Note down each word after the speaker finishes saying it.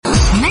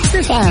Mix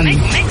FM.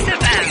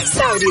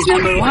 Saudi's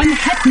number one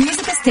hit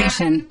music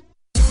station.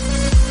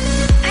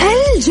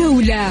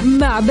 الجولة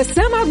مع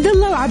بسام عبد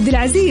الله وعبد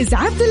العزيز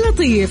عبد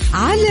اللطيف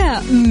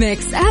على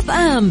ميكس اف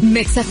ام.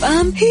 ميكس اف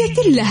ام هي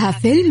كلها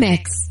في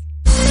الميكس.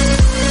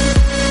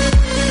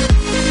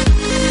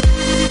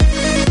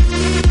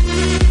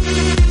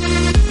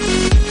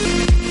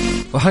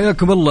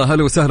 وحياكم الله،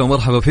 هلا وسهلا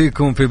ومرحبا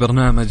فيكم في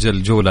برنامج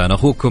الجولة. أنا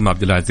أخوكم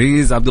عبد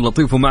العزيز عبد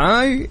اللطيف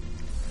ومعاي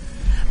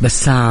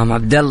بسام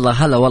عبد الله.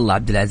 هلا والله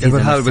عبد العزيز، كيف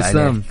الحال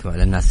بسام؟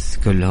 وعلى الناس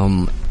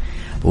كلهم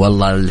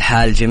والله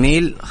الحال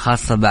جميل،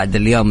 خاصة بعد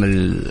اليوم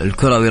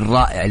الكروي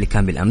الرائع اللي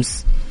كان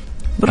بالأمس.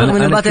 بالرغم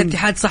من مباراة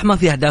الاتحاد صح ما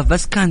في أهداف،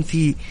 بس كان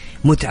في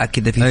متعة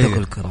كذا في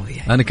ثقل كروي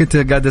يعني. أنا كنت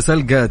قاعد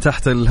أسألك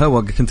تحت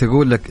الهواء، كنت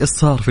أقول لك إيش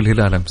صار في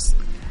الهلال أمس.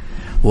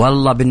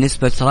 والله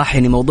بالنسبة صراحة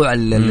يعني موضوع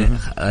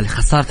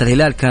خسارة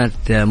الهلال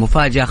كانت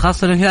مفاجأة،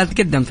 خاصة أن الهلال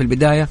تقدم في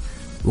البداية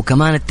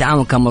وكمان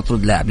التعامل كان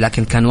مطرود لاعب،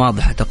 لكن كان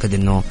واضح أعتقد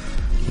أنه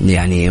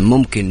يعني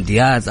ممكن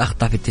دياز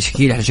أخطأ في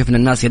التشكيل. احنا شفنا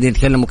الناس قاعدين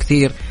يتكلموا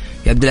كثير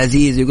يا عبد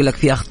العزيز، يقول لك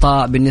في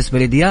أخطاء بالنسبة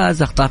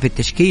لدياز، أخطاء في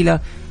التشكيلة،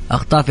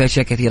 أخطاء في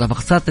أشياء كثيرة.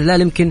 فخسارة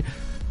الهلال يمكن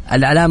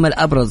العلامة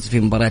الأبرز في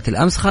مباراة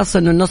الأمس، خاصة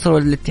أنه النصر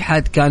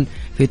والاتحاد كان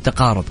في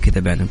التقارب كذا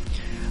بينهم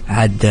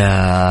عاد.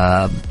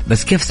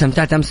 بس كيف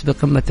استمتعت أمس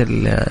بقمة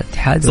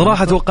الاتحاد؟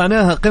 صراحة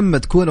توقعناها قمة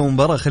تكون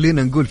مباراة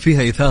خلينا نقول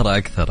فيها إثارة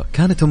أكثر.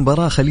 كانت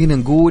مباراة خلينا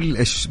نقول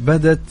إيش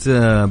بدت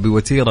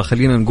بوتيرة،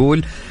 خلينا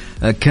نقول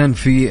كان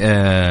في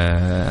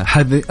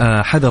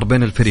حذر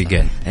بين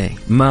الفريقين،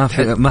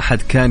 ما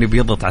حد كان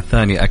بيضغط على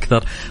الثاني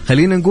أكثر.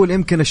 خلينا نقول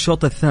يمكن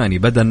الشوط الثاني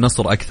بدأ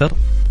النصر أكثر،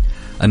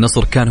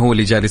 النصر كان هو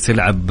اللي جالس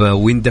يلعب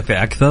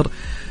ويندفع أكثر.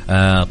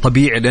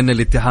 طبيعي لأن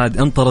الاتحاد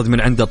انطرد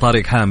من عنده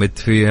طارق حامد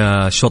في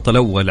الشوط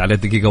الأول على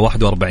الدقيقة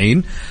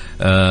 41،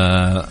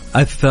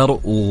 أثر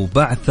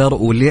وبعثر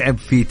ولعب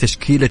في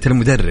تشكيلة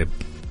المدرب،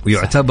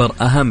 ويعتبر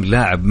أهم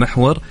لاعب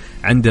محور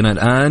عندنا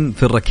الآن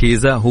في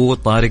الركيزة هو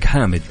طارق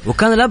حامد.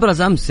 وكان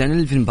الأبرز أمس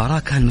يعني في المباراة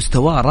كان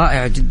مستواه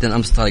رائع جدا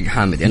أمس طارق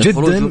حامد، يعني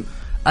جدا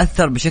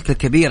أثر بشكل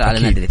كبير على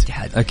نادي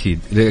الاتحاد. أكيد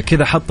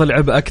كذا حط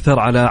العب أكثر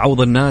على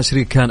عوض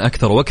الناشري، كان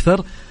أكثر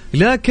وأكثر.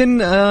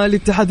 لكن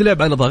الاتحاد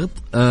لعب على ضغط.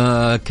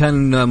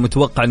 كان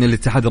متوقع أن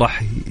الاتحاد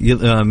راح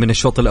من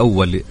الشوط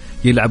الأول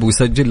يلعب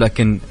ويسجل،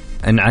 لكن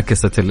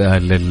انعكست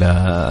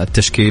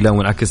التشكيلة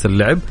وانعكس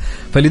اللعب،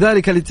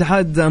 فلذلك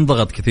الاتحاد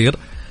انضغط كثير.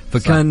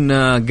 فكان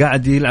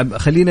قاعد يلعب،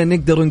 خلينا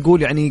نقدر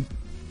نقول يعني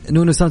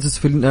نونو سانتوس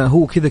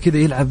هو كذا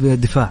يلعب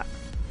دفاع،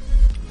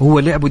 هو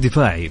لعبه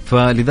دفاعي،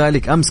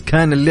 فلذلك أمس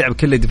كان اللعب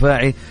كله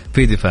دفاعي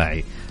في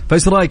دفاعي.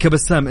 فايش رايك يا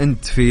بسام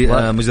انت في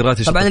مجريات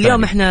الشوط طبعا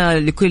اليوم احنا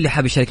لكل اللي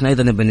حاب يشاركنا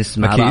ايضا نبي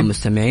نسمع آراء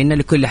مستمعينا،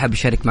 لكل اللي حاب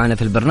يشارك معنا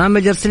في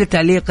البرنامج ارسل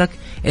تعليقك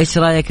ايش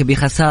رايك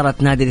بخساره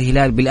نادي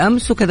الهلال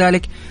بالامس،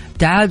 وكذلك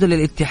تعادل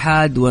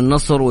الاتحاد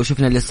والنصر،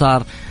 وشفنا اللي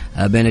صار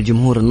بين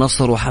جمهور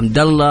النصر وحمد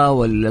الله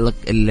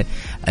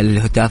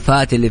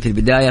والهتافات اللي في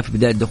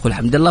بداية دخول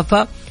حمد الله.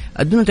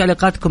 فادونا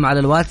تعليقاتكم على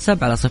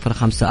الواتساب على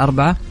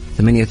 054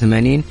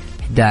 88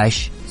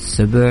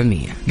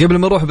 11700. قبل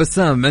ما نروح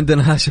بسام،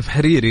 عندنا هاشف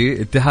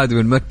حريري اتحاد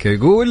من مكة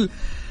يقول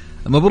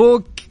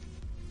مبروك،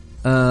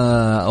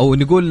 أو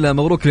نقول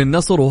مبروك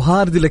للنصر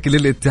وهارد لك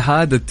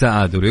للاتحاد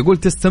التعادل. يقول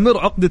تستمر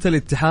عقدة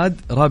الاتحاد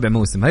رابع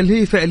موسم. هل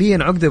هي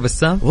فعليا عقدة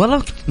بسام؟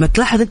 والله ما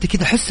تلاحظ انت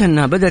كده حس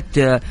انها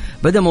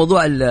بدأ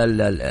موضوع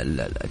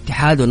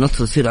الاتحاد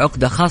والنصر يصير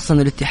عقدة، خاصة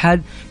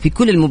الاتحاد في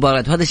كل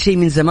المباريات، وهذا الشيء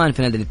من زمان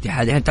في نادي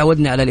الاتحاد. احنا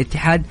تعودنا على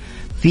الاتحاد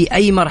في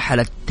اي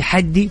مرحلة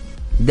تحدي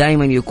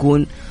دائما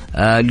يكون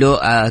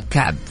له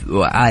كعب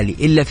عالي،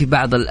 إلا في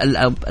بعض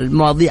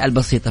المواضيع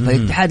البسيطة.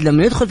 فالاتحاد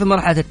لما يدخل في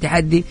مرحلة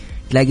التحدي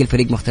تلاقي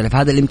الفريق مختلف.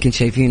 هذا اللي يمكن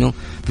شايفينه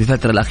في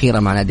الفترة الأخيرة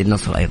مع نادي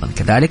النصر أيضا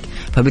كذلك.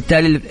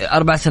 فبالتالي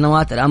 4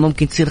 سنوات الآن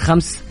ممكن تصير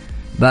 5،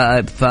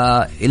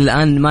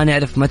 فالآن ما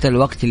نعرف متى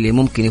الوقت اللي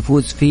ممكن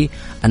يفوز فيه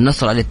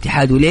النصر على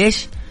الاتحاد،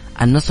 وليش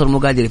النصر مو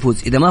قادر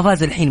يفوز. إذا ما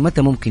فاز الحين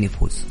متى ممكن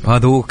يفوز؟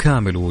 هذا هو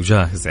كامل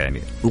وجاهز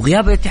يعني.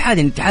 وغياب الاتحاد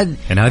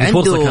يعني هذه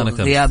فرصة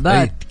كانت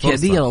غيابات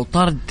كبيرة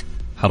وطرد،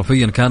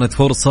 حرفيا كانت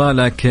فرصة.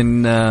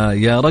 لكن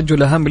يا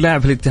رجل أهم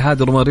لاعب في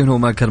الاتحاد رومارينو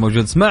ما كان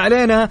موجود. اسمع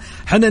علينا،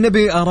 حنا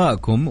نبي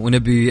آراءكم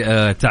ونبي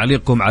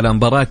تعليقكم على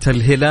مباراة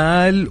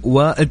الهلال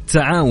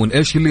والتعاون.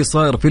 إيش اللي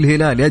صار في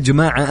الهلال يا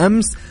جماعة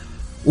أمس،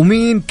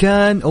 ومين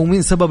كان أو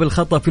مين سبب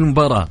الخطأ في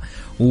المباراة؟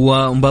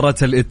 ومباراة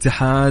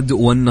الاتحاد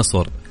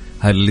والنصر،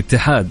 هل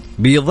الاتحاد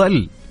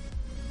بيظل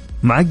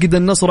معقد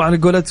النصر على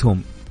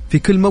قولتهم في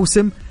كل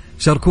موسم؟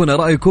 شاركونا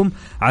رأيكم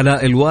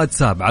على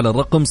الواتساب على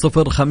الرقم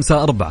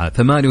 054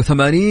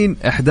 88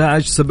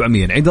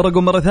 11700. عيد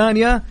الرقم مرة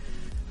ثانية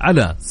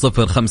على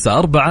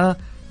 054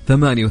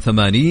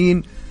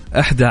 88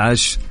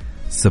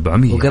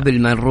 11700.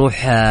 وقبل ما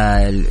نروح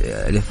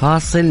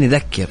لفاصل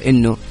نذكر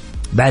إنه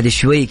بعد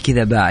شوي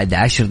كذا بعد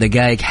 10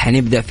 دقائق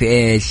حنبدأ في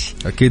إيش؟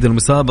 أكيد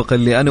المسابقة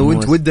اللي أنا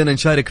وإنت ودنا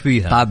نشارك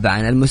فيها.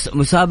 طبعا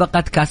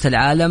مسابقة كأس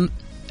العالم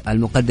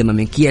المقدمة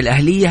من كيا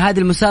الأهلية. هذه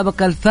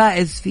المسابقة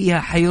الفائز فيها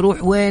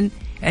حيروح وين؟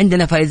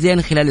 عندنا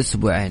فائزين خلال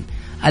أسبوعين.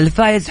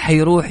 الفائز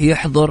حيروح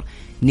يحضر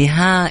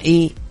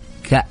نهائي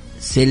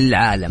كأس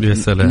العالم،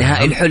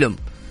 نهائي الحلم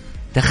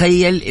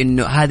تخيل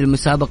إنه هذه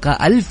المسابقة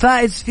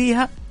الفائز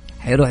فيها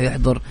حيروح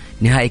يحضر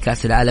نهائي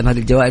كأس العالم. هذه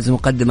الجوائز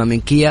مقدمة من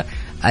كيا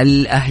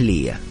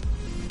الأهلية.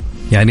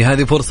 يعني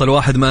هذه فرصة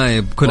الواحد ما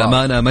بكل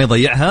أمانة ما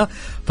يضيعها.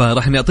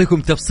 فرح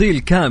نعطيكم تفصيل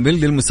كامل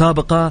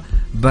للمسابقة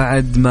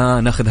بعد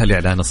ما ناخذ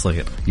هالإعلان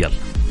الصغير. يلا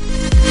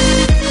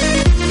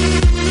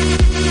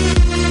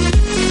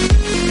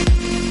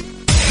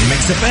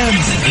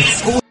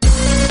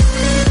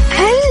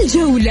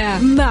الجولة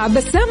مع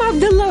بسام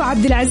عبد الله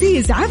وعبد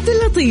العزيز عبد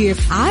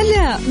اللطيف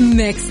على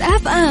ميكس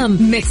اف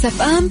ام. ميكس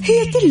اف ام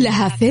هي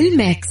كلها في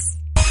الميكس.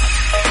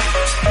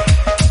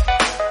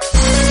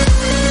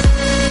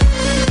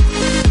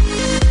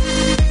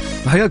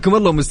 حياكم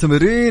الله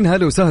مستمرين.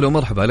 هلا وسهلا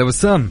ومرحبا. هلا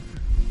بسام.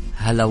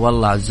 هلا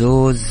والله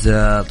عزوز.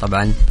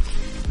 طبعا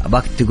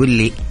أباك تقول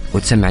لي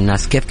وتسمع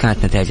الناس كيف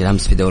كانت نتائج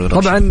الأمس في دوري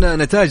الرشد. طبعا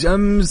نتائج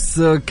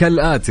أمس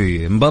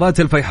كالآتي: مباراة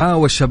الفيحاء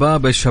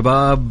والشباب.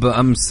 الشباب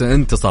أمس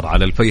انتصر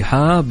على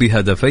الفيحاء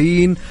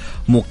ب2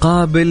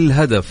 مقابل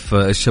هدف.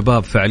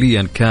 الشباب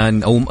فعليا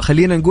كان، أو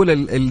خلينا نقول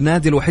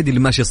النادي الوحيد اللي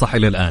ماشي صح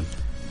إلى الآن،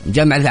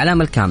 جمع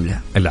العلامة الكاملة.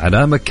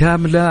 العلامة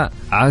كاملة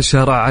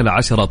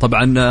 10/10.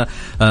 طبعا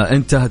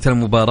انتهت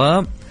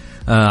المباراة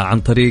عن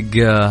طريق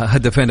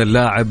هدفين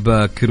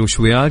اللاعب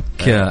كروشوياك،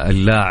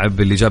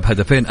 اللاعب اللي جاب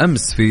هدفين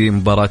أمس في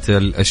مباراة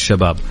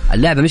الشباب.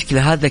 اللاعب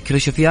مشكلة هذا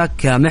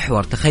كروشوياك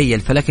محور، تخيل،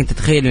 فلك أنت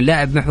تتخيل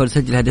اللاعب محور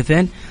سجل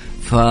هدفين،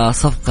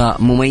 فصفقة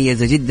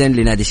مميزة جدا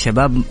لنادي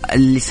الشباب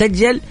اللي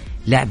سجل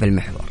لاعب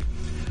المحور.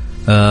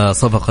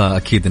 صفقة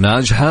أكيد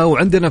ناجحة.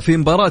 وعندنا في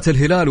مباراة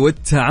الهلال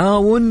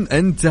والتعاون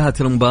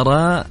انتهت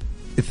المباراة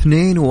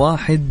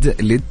 2-1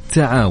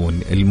 للتعاون.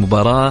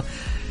 المباراة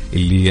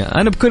اللي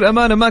أنا بكل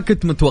أمانة ما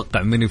كنت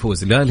متوقع من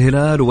يفوز، لا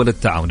الهلال ولا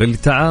التعاون.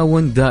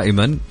 التعاون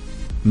دائما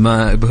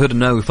ما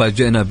يبهرنا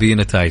ويفاجئنا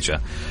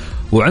بنتائجه.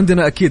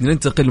 وعندنا أكيد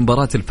ننتقل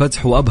لمباراة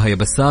الفتح وأبها يا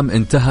بسام.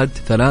 انتهت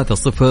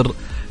 3-0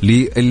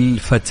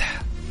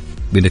 للفتح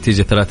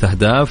بنتيجة 3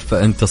 أهداف.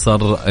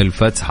 انتصر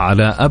الفتح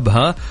على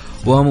أبها.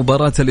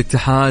 ومباراة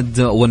الاتحاد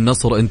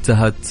والنصر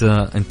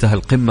انتهى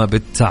القمة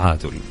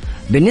بالتعادل.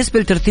 بالنسبة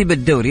لترتيب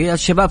الدوري،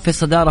 الشباب في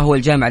الصدارة هو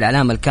الجامع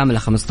العلامة الكاملة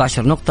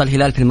 15 نقطة.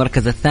 الهلال في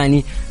المركز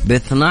الثاني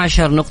ب12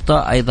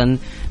 نقطة، أيضا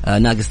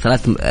ناقص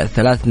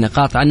 3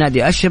 نقاط عن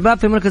نادي الشباب.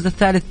 في المركز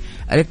الثالث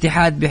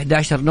الاتحاد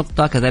ب11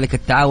 نقطة، كذلك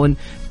التعاون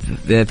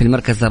في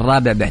المركز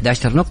الرابع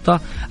ب11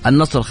 نقطة.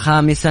 النصر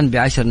خامسا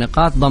ب10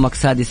 نقاط، ضمك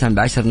سادسا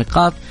ب10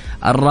 نقاط.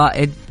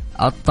 الرائد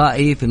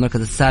الطائي في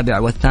المركز السابع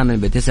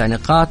والثامن ب9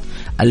 نقاط.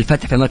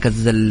 الفتح في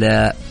المركز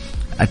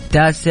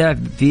التاسع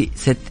في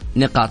 6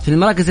 نقاط. في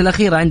المراكز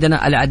الأخيرة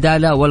عندنا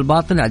العدالة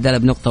والباطن، العدالة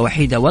بنقطة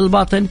وحيدة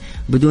والباطن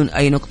بدون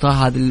أي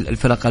نقطة. هذه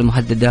الفرق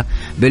المهددة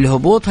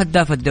بالهبوط.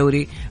 هداف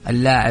الدوري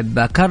اللاعب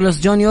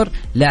كارلوس جونيور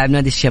لاعب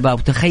نادي الشباب.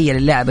 وتخيل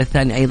اللاعب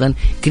الثاني أيضا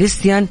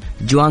كريستيان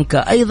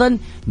جوانكا أيضا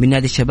من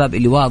نادي الشباب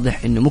اللي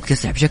واضح أنه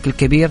مكتسح بشكل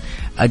كبير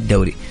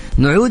الدوري.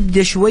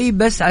 نعود شوي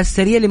بس على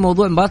السريع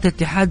لموضوع مباراة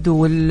الاتحاد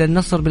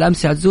والنصر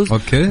بالأمس عزوز.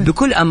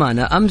 بكل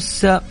أمانة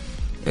أمس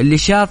اللي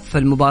شاف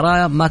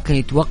المباراة ما كان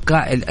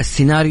يتوقع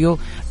السيناريو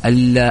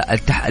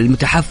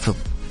المتحفظ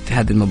في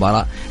هذه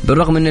المباراة،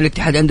 بالرغم أن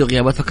الاتحاد عنده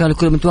غيابات، فكان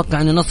الكل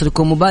متوقع أن النصر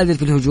يكون مبادر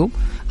في الهجوم.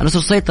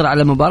 النصر سيطر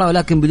على المباراة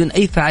ولكن بدون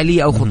أي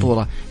فعالية أو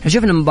خطورة. احنا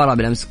شفنا المباراة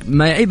بالأمس،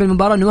 ما يعيب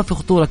المباراة أنه ما في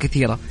خطورة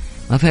كثيرة،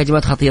 ما في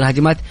هجمات خطيرة،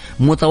 هجمات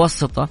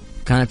متوسطة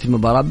كانت في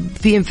المباراة،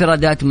 في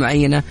انفرادات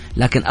معينة،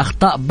 لكن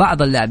أخطاء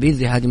بعض اللاعبين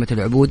زي هجمة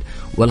العبود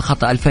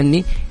والخطأ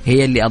الفني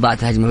هي اللي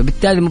أضاعت هجمة.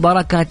 فبالتالي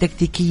المباراة كانت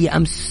تكتيكية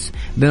أمس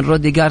بين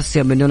رودي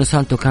غارسيا وبين نونو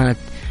سانتو، كانت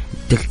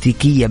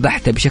تكتيكية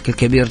بحتة بشكل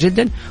كبير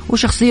جدا.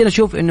 وشخصيا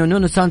أشوف أنه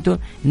نونو سانتو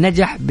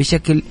نجح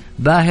بشكل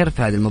باهر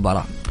في هذه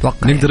المباراة.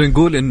 نقدر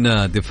نقول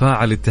أن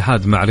دفاع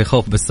الاتحاد ما عليه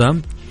خوف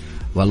بسام.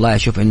 والله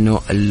أشوف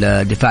أنه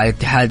الدفاع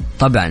الاتحاد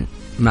طبعا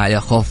ما عليه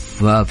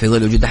خوف في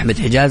ظل وجود أحمد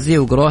حجازي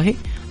وقروهي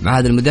مع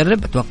هذا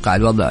المدرب. أتوقع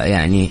الوضع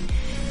يعني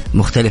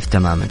مختلف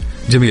تماما.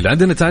 جميل.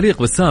 عندنا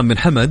تعليق بسام من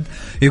حمد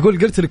يقول: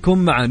 قلت لكم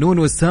مع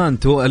نونو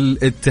سانتو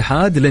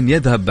الاتحاد لن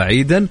يذهب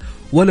بعيدا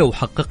ولو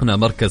حققنا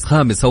مركز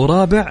 5 أو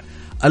رابع.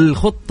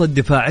 الخطة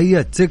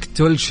الدفاعية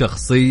تقتل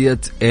شخصية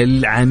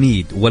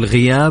العميد،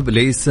 والغياب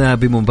ليس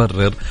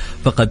بمبرر،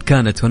 فقد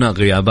كانت هناك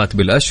غيابات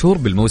بالأشهر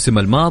بالموسم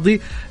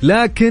الماضي،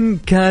 لكن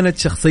كانت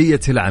شخصية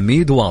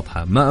العميد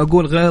واضحة. ما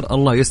أقول غير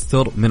الله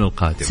يستر من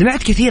القادم.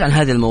 سمعت كثير عن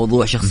هذا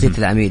الموضوع شخصية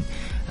العميد.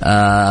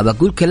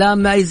 بقول كلام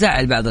ما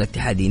يزعل بعض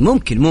الاتحادين،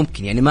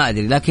 ممكن يعني ما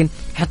أدري، لكن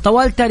حتى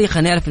طوال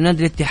تاريخنا نعرف أن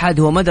نادي الاتحاد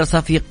هو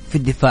مدرسة في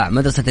الدفاع،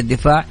 مدرسة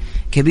الدفاع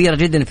كبيرة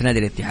جدا في نادي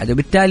الاتحاد.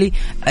 وبالتالي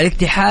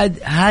الاتحاد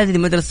هذه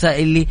المدرسة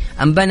اللي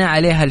أنبنى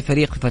عليها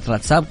الفريق في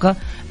فترات سابقة،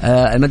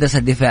 المدرسة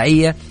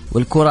الدفاعية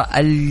والكرة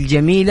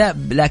الجميلة،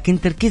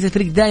 لكن تركيز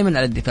الفريق دائما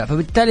على الدفاع.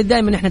 فبالتالي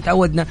دائما احنا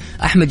تعودنا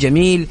أحمد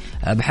جميل،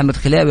 محمد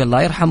خلاوي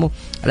الله يرحمه،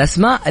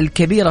 الأسماء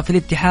الكبيرة في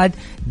الاتحاد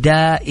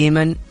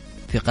دائما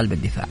في قلب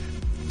الدفاع.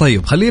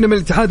 طيب خلينا من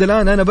الاتحاد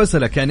الآن. أنا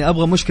بسألك يعني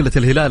أبغى مشكلة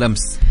الهلال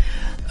أمس.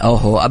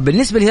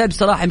 بالنسبة للهلال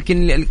بصراحة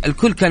يمكن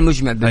الكل كان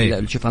مجمع.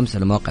 شوف أمس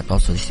على مواقع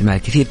التواصل الاجتماعي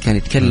كثير كان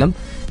يتكلم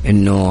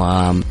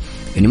إنه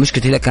إن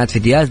مشكلة الهلال كانت في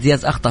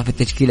دياز أخطأ في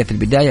التشكيلة في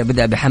البداية،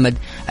 بدأ بحمد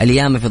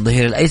اليامي في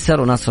الظهير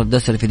الأيسر وناصر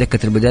الدوسري في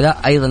دكة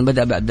البدلاء، أيضا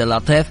بدأ بعبد الله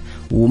عطيف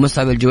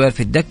ومصعب الجوير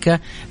في الدكة.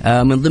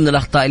 من ضمن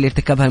الأخطاء اللي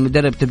ارتكبها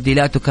المدرب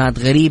تبديلاته كانت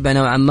غريبة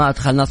نوعا ما،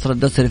 أدخل ناصر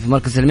الدوسري في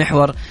مركز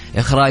المحور،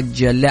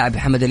 إخراج اللاعب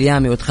محمد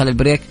اليامي وادخل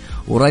البريك،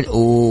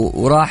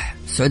 وراح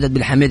سعود عبد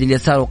الحميد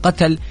اليسار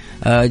وقتل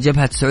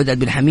جبهة سعود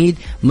عبد الحميد.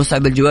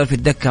 مصعب الجوير في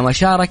الدكة ما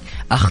شارك.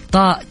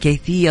 أخطاء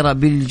كثيرة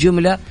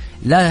بالجملة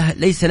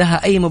ليس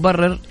لها أي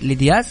مبرر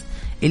لدياز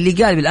اللي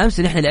قال بالأمس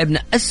إن إحنا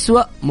لعبنا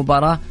أسوأ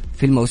مباراة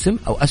في الموسم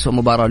أو أسوأ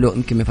مباراة له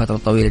يمكن من فترة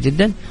طويلة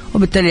جدا،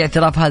 وبالتالي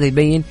الاعتراف هذا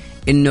يبين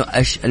إنه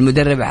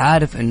المدرب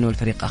عارف إنه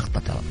الفريق أخطأ.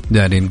 ترى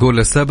يعني نقول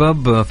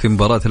السبب في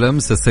مباراة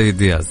الأمس السيد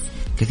دياز.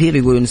 كثير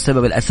يقولون إن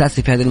السبب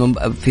الأساسي في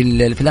هذا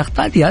في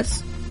الأخطاء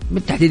دياز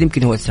بالتحديد،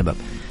 يمكن هو السبب.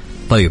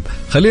 طيب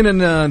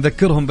خلينا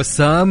نذكرهم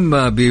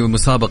بسام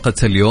بمسابقة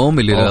اليوم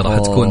اللي راح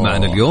تكون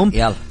معنا اليوم.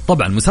 يلا.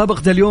 طبعا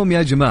مسابقة اليوم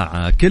يا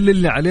جماعة كل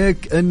اللي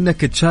عليك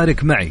انك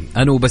تشارك معي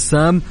انا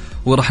وبسام،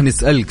 وراح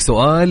نسألك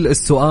سؤال.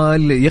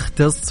 السؤال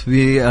يختص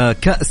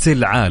بكأس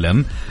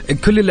العالم،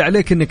 كل اللي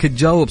عليك انك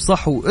تجاوب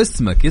صح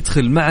واسمك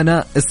يدخل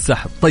معنا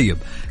السحب. طيب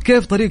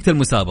كيف طريقة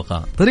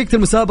المسابقة؟ طريقة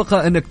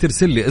المسابقة انك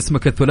ترسل لي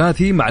اسمك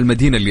الثلاثي مع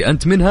المدينة اللي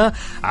انت منها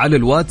على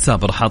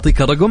الواتساب، راح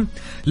اعطيك الرقم.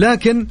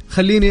 لكن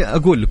خليني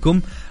اقول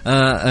لكم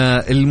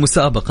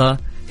المسابقة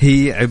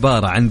هي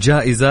عبارة عن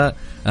جائزة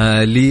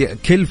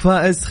لكل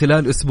فائز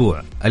خلال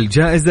أسبوع.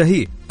 الجائزة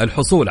هي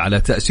الحصول على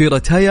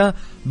تأشيرة هيا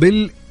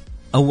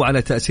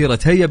على تأشيرة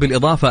هيا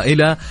بالإضافة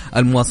إلى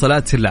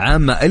المواصلات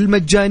العامة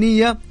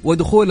المجانية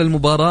ودخول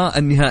المباراة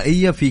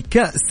النهائية في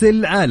كأس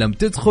العالم.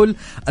 تدخل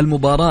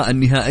المباراة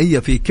النهائية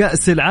في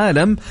كأس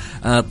العالم.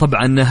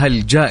 طبعا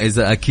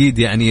هالجائزة أكيد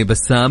يعني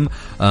بسام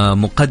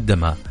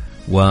مقدمة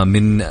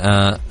ومن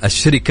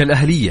الشركة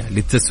الأهلية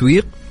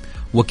للتسويق،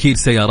 وكيل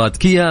سيارات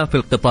كيا في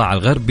القطاع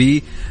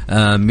الغربي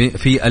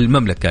في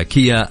المملكة،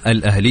 كيا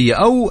الأهلية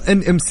أو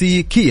NMC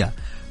كيا،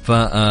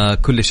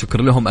 فكل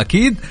الشكر لهم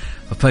أكيد.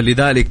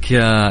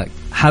 فلذلك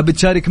حابب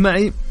تشارك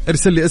معي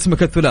ارسل لي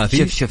اسمك الثلاثي.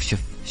 شوف شوف شوف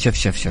شوف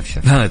شوف شوف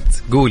شوف هات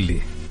قول لي.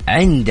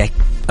 عندك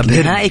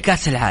نهائي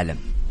كأس العالم،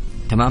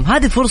 تمام؟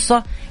 هذه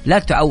فرصة لا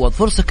تعوض،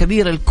 فرصة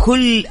كبيرة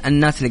لكل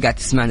الناس اللي قاعد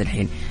تسمعنا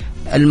الحين.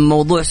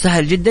 الموضوع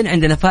سهل جدا،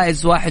 عندنا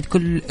فائز واحد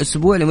كل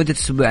أسبوع لمدة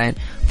أسبوعين.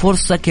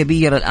 فرصة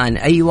كبيرة الآن،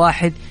 أي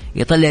واحد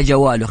يطلع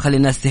جواله، خلي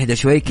الناس تهدى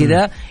شوي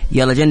كذا،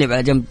 يلا جنب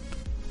على جنب،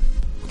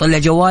 طلع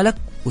جوالك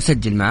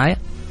وسجل معايا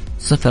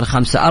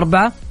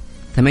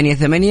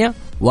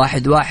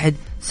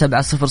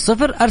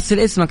 0548811700. أرسل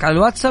اسمك على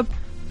الواتساب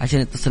عشان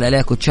يتصل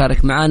عليك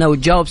وتشارك معنا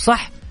وتجاوب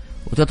صح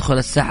وتدخل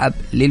السحب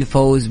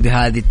للفوز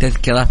بهذه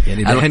التذكرة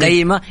يعني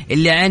القيمة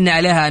اللي عنا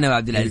عليها أنا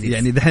وعبد العزيز.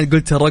 يعني دحين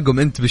قلت الرقم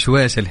أنت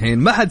بشويش الحين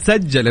ما حد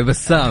سجل يا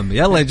بسام.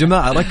 يلا يا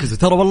جماعة ركزوا،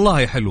 ترى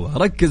والله حلوة،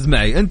 ركز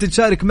معي أنت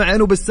تشارك معي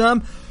أنا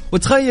وبسام،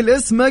 وتخيل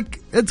اسمك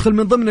ادخل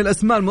من ضمن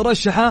الأسماء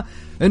المرشحة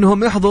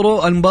أنهم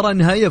يحضروا المباراة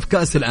النهائية في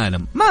كأس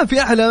العالم. ما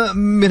في أحلى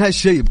من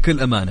هالشيء بكل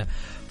أمانة.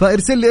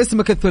 فارسل لي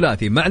اسمك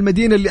الثلاثي مع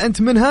المدينة اللي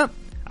أنت منها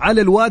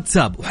على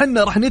الواتساب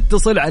وحنا راح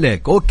نتصل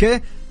عليك. أوكي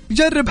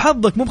جرب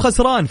حظك، مو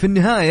بخسران في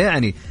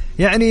النهاية.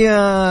 يعني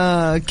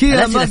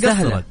كيا ما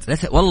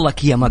قصرت، والله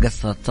كيا ما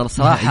قصرت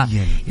صراحة.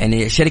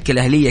 يعني الشركة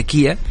الأهلية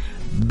كيا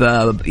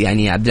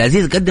يعني عبد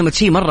العزيز قدمت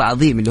شيء مرة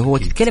عظيم، اللي هو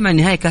تتكلم عن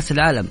نهاية كأس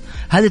العالم.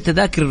 هذه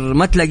التذاكر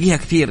ما تلاقيها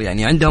كثير،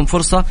 يعني عندهم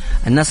فرصة،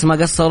 الناس ما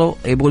قصروا،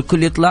 يبغوا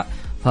الكل يطلع،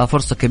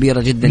 ففرصة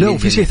كبيرة جدا. لو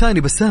في شيء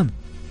ثاني بسام،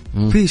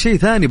 في شيء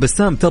ثاني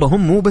بسام، ترى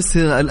هم مو بس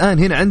الآن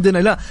هنا عندنا،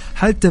 لا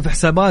حتى في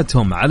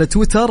حساباتهم على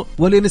تويتر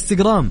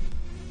والإنستغرام،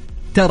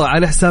 ترى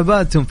على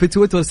حساباتهم في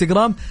تويتر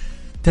والإنستغرام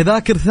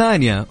تذاكر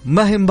ثانية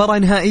ما هي مباراة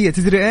نهائية.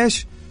 تدري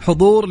إيش؟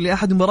 حضور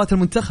لأحد مباريات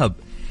المنتخب.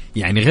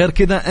 يعني غير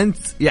كذا أنت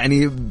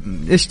يعني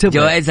إيش تبغى؟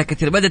 جوائزك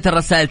كثير. بدأت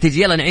الرسائل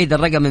تجي، يلا نعيد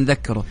الرقم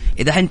نذكره.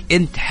 إذا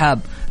أنت حاب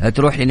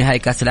تروح لنهائي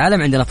كأس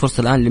العالم، عندنا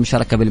فرصة الآن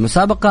للمشاركة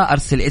بالمسابقة.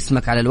 أرسل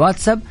اسمك على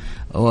الواتساب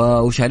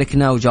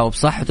وشاركنا وجاوب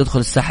صح وتدخل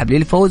السحب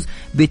للفوز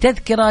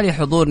بتذكرة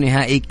لحضور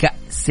نهائي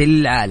كأس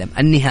العالم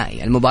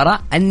النهائي، المباراة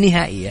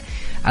النهائية،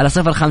 على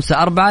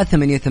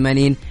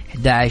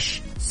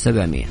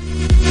 0548811700.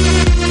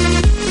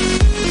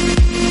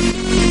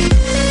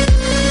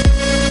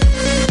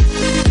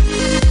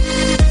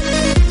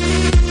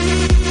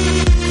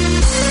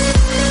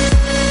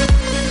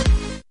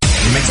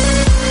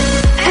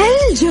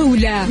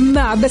 الجولة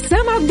مع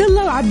بسام عبد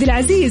الله وعبد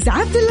العزيز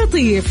عبد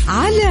اللطيف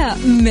على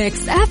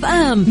ميكس اف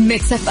ام.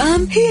 ميكس اف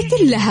ام هي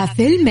كلها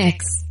في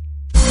الميكس.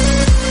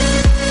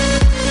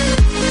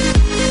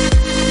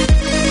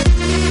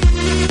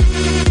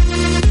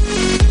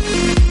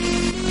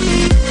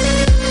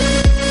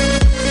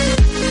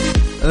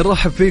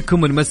 نرحب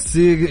فيكم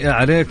ونمسي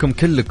عليكم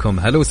كلكم.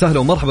 هلا وسهلا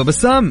ومرحبا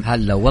بسام.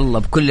 هلا والله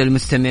بكل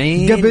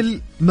المستمعين.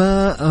 قبل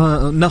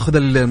ما ناخذ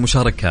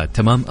المشاركات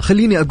تمام،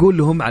 خليني أقول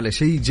لهم على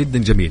شيء جدا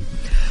جميل.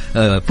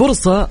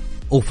 فرصة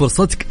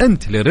وفرصتك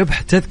أنت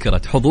لربح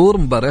تذكرة حضور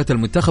مباريات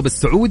المنتخب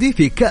السعودي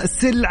في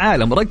كأس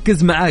العالم.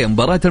 ركز معايا،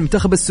 مباريات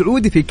المنتخب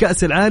السعودي في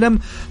كأس العالم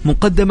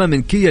مقدمة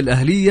من كيا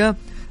الأهلية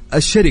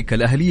الشركة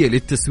الأهلية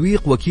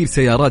للتسويق وكيل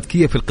سيارات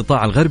كيا في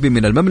القطاع الغربي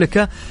من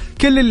المملكة.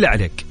 كل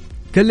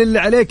اللي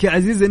عليك يا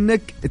عزيز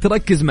انك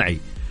تركز معي،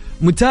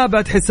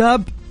 متابعة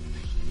حساب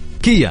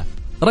كيا،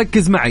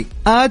 ركز معي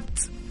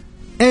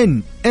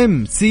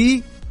 @NMC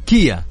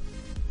كيا.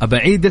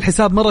 أبعيد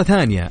الحساب مرة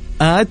ثانية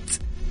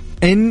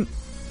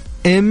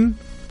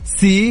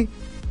 @NMC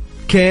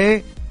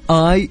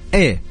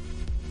KIA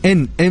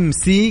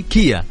NMC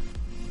كيا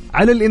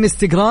على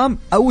الانستغرام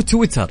أو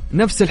تويتر،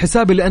 نفس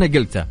الحساب اللي أنا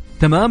قلته.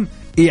 تمام.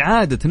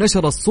 إعادة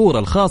نشر الصورة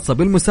الخاصة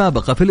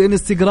بالمسابقة في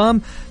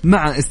الانستغرام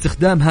مع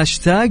استخدام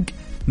هاشتاج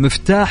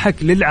مفتاحك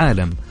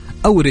للعالم،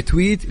 أو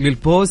ريتويت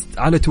للبوست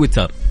على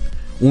تويتر،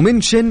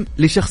 ومنشن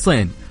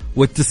لشخصين،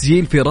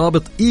 والتسجيل في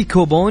رابط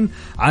إيكوبون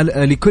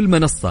لكل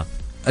منصة.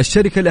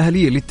 الشركة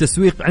الأهلية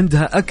للتسويق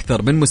عندها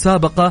أكثر من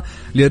مسابقة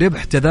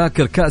لربح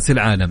تذاكر كأس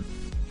العالم.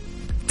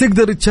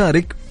 تقدر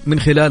تشارك من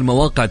خلال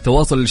مواقع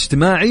التواصل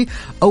الاجتماعي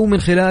أو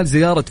من خلال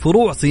زيارة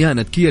فروع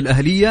صيانة كيا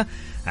الأهلية،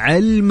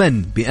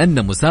 علما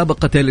بأن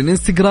مسابقة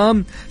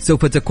الانستغرام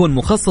سوف تكون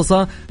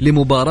مخصصة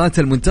لمباراة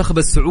المنتخب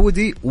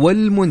السعودي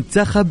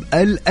والمنتخب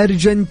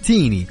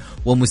الأرجنتيني،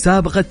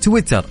 ومسابقة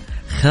تويتر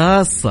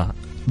خاصة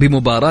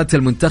بمباراة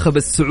المنتخب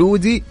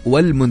السعودي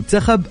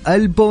والمنتخب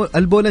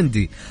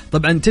البولندي.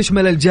 طبعا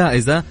تشمل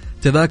الجائزة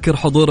تذاكر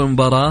حضور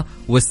المباراة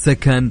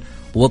والسكن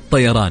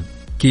والطيران.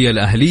 كيا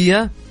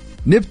الأهلية،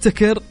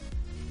 نبتكر،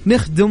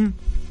 نخدم،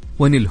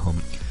 ونلهم.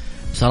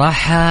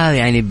 صراحة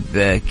يعني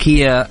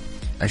كيا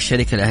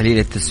الشركة الأهلية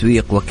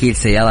للتسويق وكيل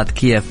سيارات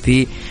كيا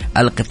في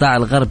القطاع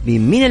الغربي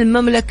من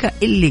المملكة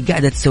اللي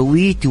قاعدة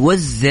تسويه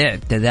توزع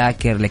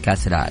تذاكر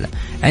لكأس العالم.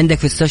 عندك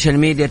في السوشيال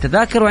ميديا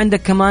تذاكر،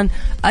 وعندك كمان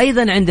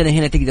أيضا عندنا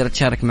هنا تقدر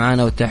تشارك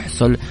معنا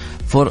وتحصل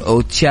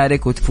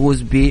وتشارك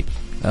وتفوز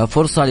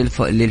بفرصة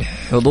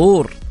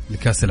للحضور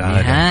لكأس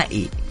العالم،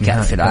 نهائي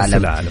كأس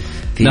العالم.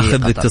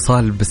 ناخذ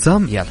اتصال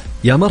بسام. يلا.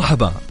 يا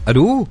مرحبا.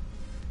 ألو.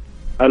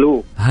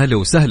 هلا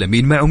وسهلا.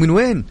 مين معه من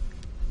وين؟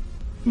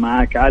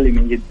 معك علي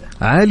من جدة.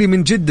 علي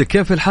من جدة،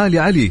 كيف الحال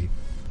يا علي؟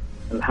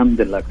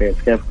 الحمد لله كويس،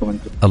 كيفكم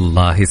انتم؟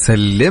 الله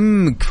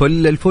يسلمك،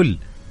 فل الفل.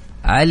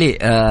 علي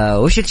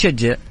وش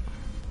تشجع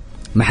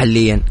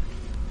محليا؟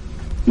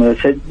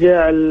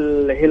 بشجع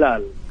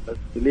الهلال، بس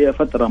لي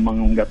فترة ما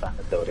انقطع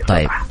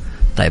الدوري.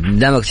 طيب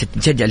دامك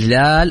تشجع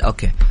الهلال،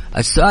 اوكي.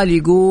 السؤال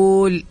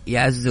يقول يا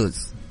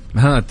عزوز،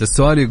 هات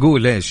السؤال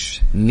يقول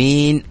ايش؟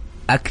 مين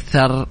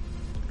أكثر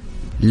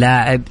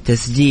لاعب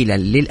تسجيلا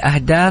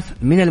للأهداف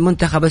من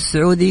المنتخب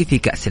السعودي في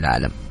كأس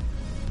العالم؟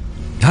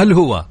 هل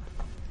هو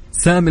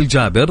سامي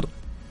الجابر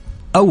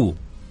أو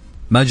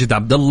ماجد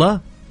عبد الله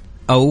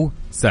أو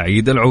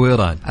سعيد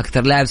العويران؟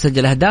 أكثر لاعب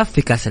سجل أهداف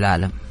في كأس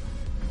العالم.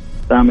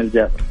 سامي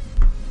الجابر.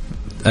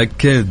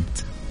 أكيد.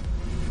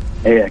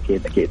 ايه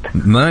اكيد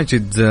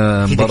ماجد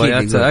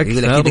مبارياته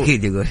اكثر.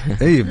 اكيد يقول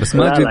اي بس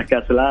ماجد لا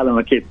كاس العالم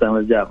اكيد سامي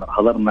الجابر،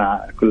 حضرنا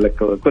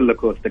كل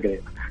كوس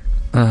تقريبا.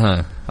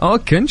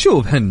 اوكي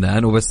نشوف حنا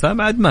انا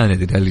وبسام عاد ما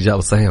ندري هل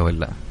الإجابة صحيح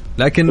ولا،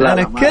 لكن لا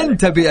انا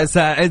كنت ابي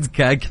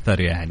اساعدك اكثر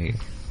يعني.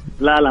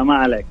 لا ما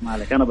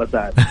عليك انا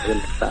بساعد.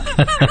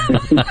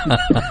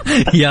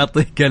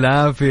 يعطيك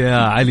العافية يا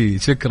علي،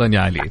 شكرا يا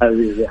علي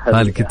حبيبي.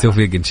 مالك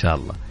التوفيق ان شاء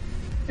الله.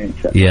 ان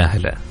شاء الله. يا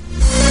هلا.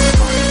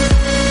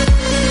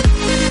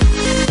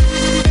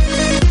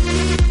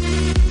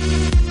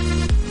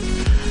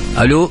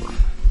 الو،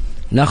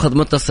 ناخذ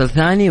متصل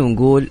ثاني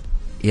ونقول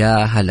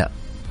يا هلا.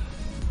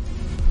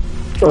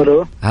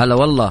 الو. هلا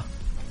والله.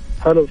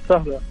 هلا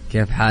وسهلا.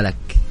 كيف حالك؟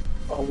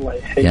 الله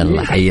يحييك.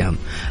 يلا حيهم.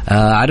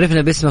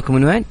 عرفنا باسمك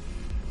ومن وين؟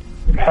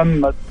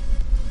 محمد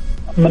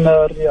من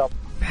الرياض.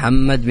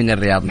 محمد من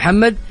الرياض.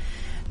 محمد،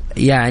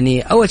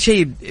 يعني اول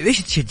شيء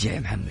ايش تشجع يا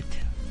محمد؟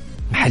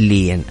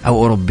 محليا او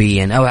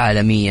اوروبيا او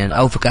عالميا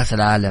او في كاس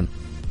العالم؟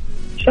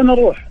 عشان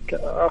اروح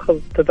اخذ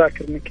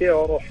تذاكر من كيا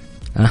واروح.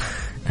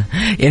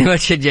 يعني ما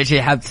تشجع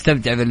شيء، حاب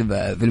تستمتع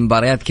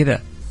بالمباريات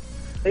كذا؟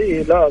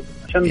 اي لازم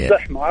عشان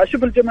الزحمه،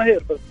 اشوف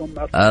الجماهير بس هم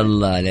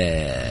الله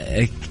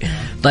عليك.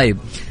 طيب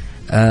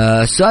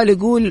السؤال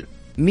يقول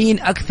مين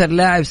اكثر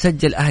لاعب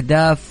سجل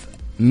اهداف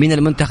من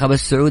المنتخب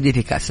السعودي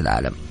في كأس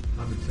العالم؟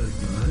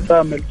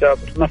 سامي الجابر.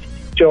 نفس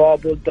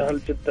جواب ولده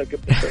الجدة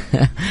قبل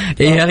شوي.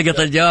 ايه لقط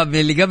الجواب من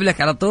اللي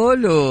قبلك على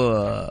طول.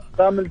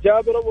 سامي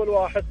الجابر اول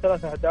واحد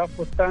 3 أهداف،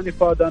 والثاني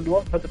فؤاد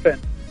أنور 2.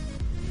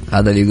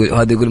 هذا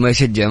اللي يقول ما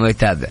يشجع ما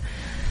يتابع.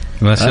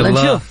 ما شاء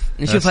الله.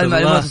 نشوف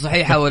هالمعلومات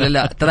صحيحة ولا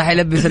لا. ترى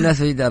حيلبس الناس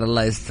في الجدار،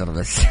 الله يستر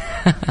بس.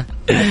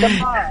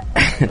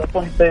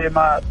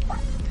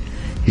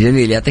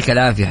 جميل، يعطيك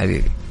العافية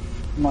حبيبي.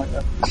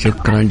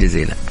 شكرا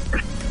جزيلا.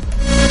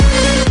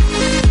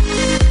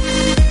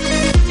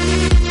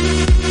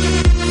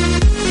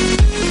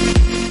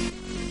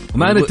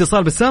 ومعنا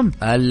اتصال بسام.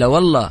 هلا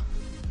والله.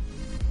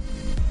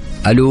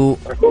 الو.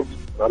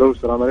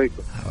 السلام عليكم.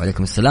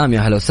 وعليكم السلام، يا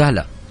هلا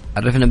وسهلا.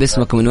 عرفنا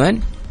باسمك من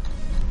وين؟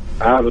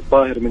 عابد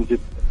طاهر من جدة.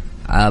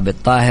 عابد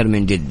طاهر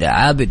من جدة.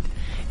 عابد،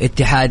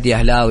 اتحادي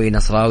أهلاوي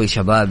نصراوي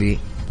شبابي؟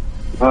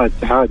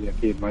 اتحادي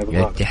أكيد ما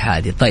يبغى.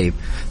 اتحادي. طيب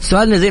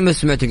سؤالنا زي ما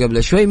سمعتوا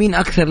قبل شوي، مين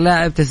أكثر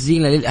لاعب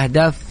تسجيلا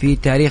للأهداف في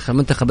تاريخ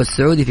المنتخب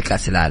السعودي في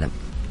كأس العالم؟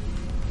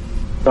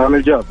 سامي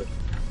الجابر.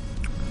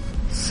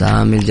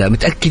 سامي الجابر.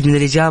 متأكد من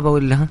الإجابة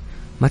ولا ها؟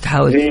 ما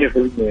تحاول؟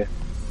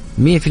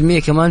 100%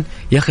 كمان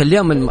يا أخي.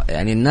 اليوم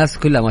يعني الناس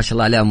كلها ما شاء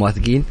الله عليها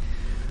موافقين،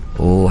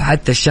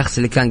 وحتى الشخص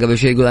اللي كان قبل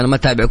شوي يقول أنا ما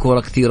أتابع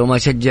كورة كثير وما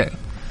أشجع،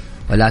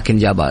 ولكن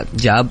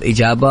جاب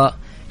إجابة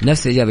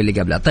نفس الإجابة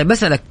اللي قبلها. طيب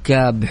بسألك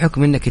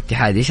بحكم إنك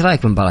اتحادي، إيش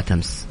رأيك من مباراة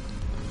أمس؟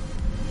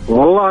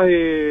 والله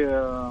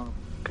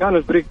كان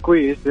الفريق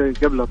كويس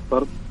قبل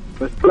الطرد،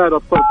 بس بعد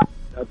الطرد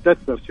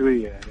تأثر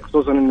شوية يعني،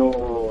 خصوصا إنه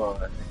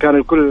كان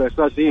الكل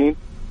الأساسيين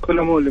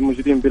كلهم هو اللي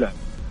موجودين بلعب.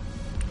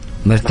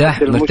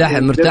 مرتاح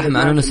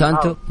مع نونو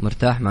سانتو؟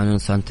 مرتاح مع نونو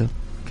سانتو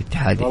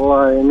كاتحادي؟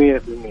 والله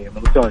 100%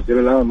 ممتاز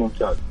الآن،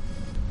 ممتاز.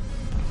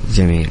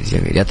 جميل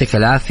يعطيك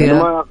العافية. ما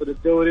يأخذ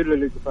الدوري إلا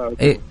اللي دفاعه.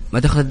 إيه ما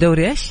تأخذ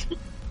الدوري إيش؟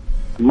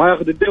 ما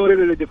يأخذ الدوري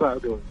إلا اللي دفاعه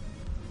دوري.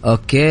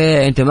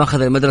 أوكي، أنت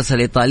ماخذ المدرسة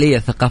الإيطالية،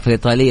 الثقافة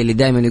الإيطالية اللي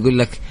دائما يقول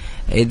لك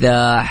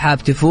إذا حاب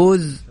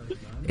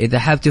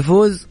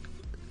تفوز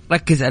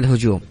ركز على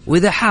الهجوم،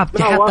 وإذا حاب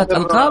تحقق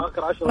ألقاب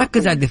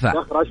ركز على الدفاع.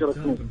 آخر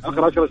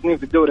 10 سنين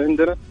في الدوري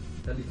عندنا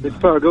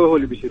الدفاع قوي هو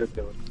اللي بيشيل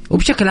الدوري.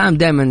 وبشكل عام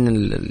دائما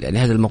يعني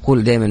هذا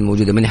المقولة دائما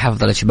موجودة، من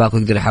يحافظ على شباكه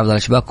يقدر يحافظ على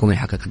شباكه ومن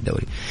يحقق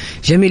الدوري.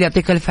 جميل،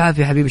 يعطيك ألف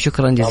عافية حبيبي،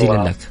 شكرا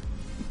جزيلا لك.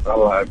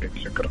 الله يعافيك،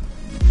 شكرا.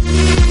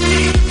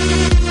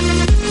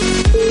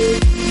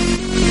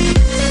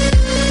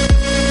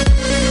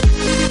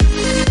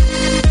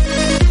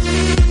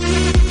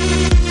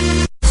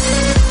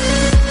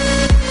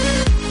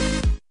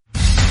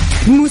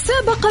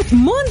 مسابقة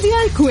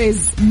مونديال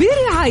كويز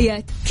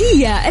برعاية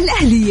كيا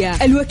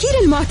الأهلية، الوكيل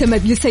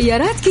المعتمد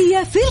لسيارات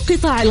كيا في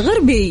القطاع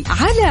الغربي،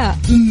 على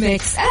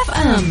ميكس اف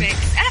ام.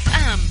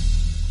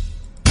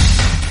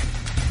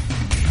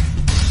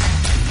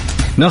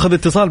 ناخذ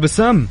اتصال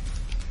بسام.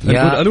 نقول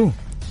الو.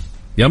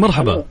 يا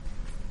مرحبا.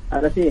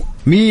 فيه.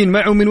 مين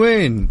معه من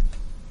وين؟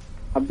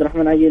 عبد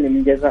الرحمن عقيلي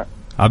من جازان.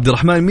 عبد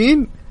الرحمن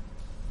مين؟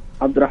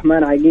 عبد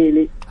الرحمن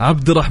عقيلي.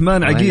 عبد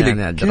الرحمن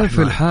عقيلي، كيف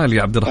الحال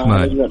يا عبد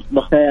الرحمن؟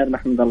 بخير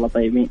نحمد الله،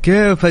 طيبين.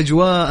 كيف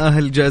أجواء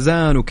أهل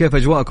جازان وكيف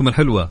أجواءكم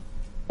الحلوة؟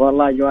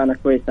 والله أجواءنا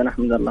كويسة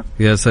نحمد الله.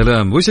 يا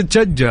سلام. وش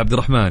تشجع عبد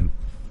الرحمن؟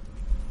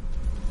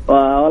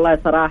 والله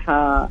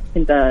صراحة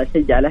كنت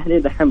أشجع الأهلي،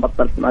 دحين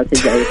بطلت ما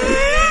أشجع أي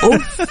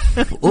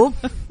فريق. أوف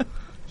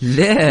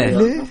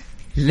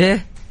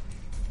ليه؟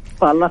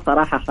 والله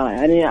صراحة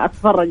يعني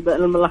أتفرج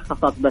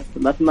بالملخصات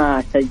بس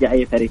ما أشجع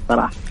أي فريق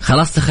صراحة.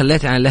 خلاص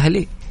تخليت عن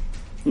الأهلي؟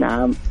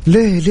 نعم.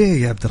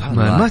 ليه يا عبد الرحمن؟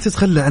 ما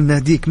تتخلى عن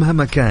ناديك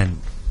مهما كان.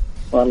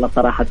 والله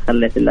صراحة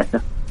تخليت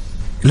للأسف.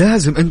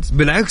 لازم أنت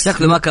بالعكس.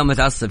 شكله ما كان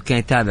متعصب، كان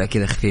يتابع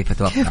كذا خفيف.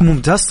 أتوقع كيف مو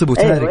متعصب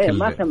وتارك؟ أيوة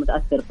ما كان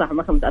متأثر، صح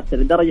ما كان متأثر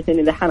لدرجة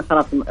إني الحين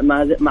خلاص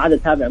ما عاد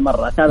أتابع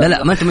مرة.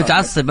 لا ما أنت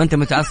متعصب، ما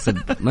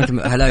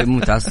أنت هلاوي مو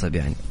متعصب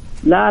يعني.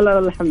 لا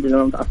الحمد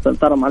لله متعصب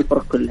ترى مع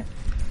الفرق كله.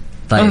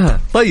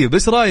 طيب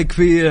ايش رايك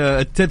في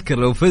التذكرة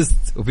لو فزت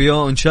وفي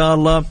يوم ان شاء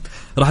الله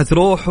راح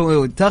تروح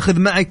وتاخذ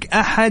معك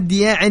احد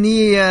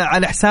يعني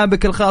على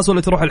حسابك الخاص،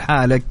 ولا تروح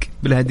لحالك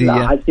بالهديه؟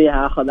 لا عاد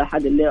فيها اخذ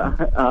احد اللي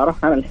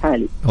اروح انا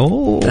لحالي.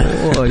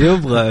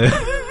 يبغى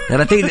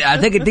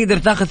اعتقد تقدر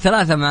تاخذ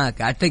 3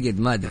 معك، اعتقد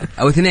ما ادري،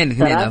 او 2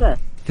 اذا كان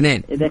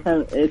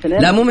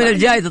 2. لا مو من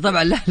الجائزة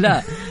طبعا،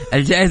 لا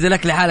الجائزة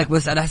لك لحالك،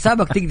 بس على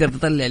حسابك تقدر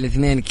تطلع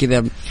ال2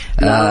 كذا.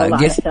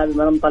 حسابي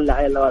ما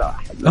مطلع الا ولا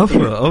واحد.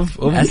 اوف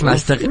اسمع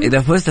اذا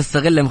فزت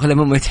استغلهم،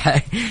 خليهم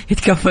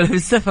يتكفلوا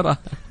بالسفرة.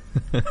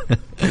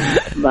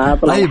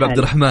 طيب عبد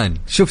الرحمن،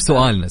 شوف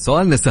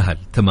سؤالنا سهل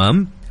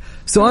تمام.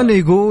 سؤالنا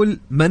يقول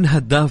من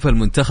هداف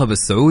المنتخب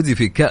السعودي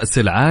في كأس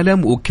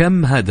العالم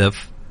وكم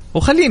هدف؟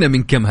 وخلينا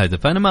من كم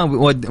هدف، أنا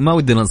ما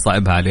ودنا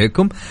نصعبها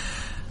عليكم.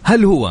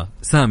 هل هو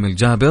سامي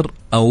الجابر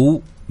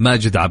أو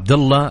ماجد عبد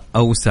الله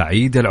أو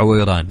سعيد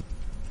العويران؟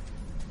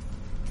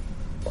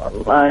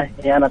 والله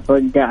أنا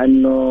أتوقع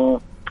إنه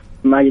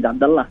ماجد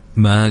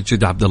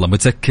عبد الله.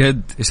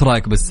 متأكد؟ إيش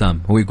رأيك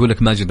بسام؟ هو يقول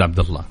لك ماجد عبد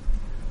الله.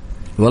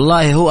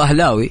 والله هو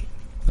أهلاوي.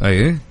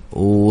 أيه.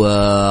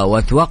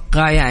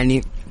 وأتوقع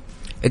يعني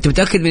أنت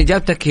متأكد من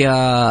إجابتك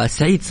يا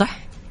سعيد صح؟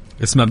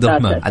 اسمه عبد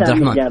الرحمن.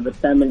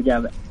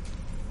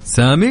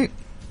 سامي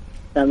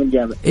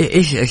الجابر.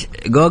 إيش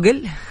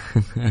جوجل؟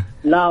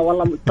 لا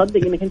والله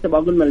تصدق إنك أنت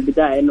بقول من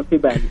البداية إنه في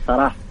بالي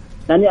صراحة،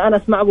 لأني أنا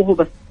أسمع به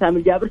بس سامي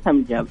الجابر.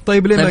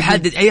 طيب ليه ما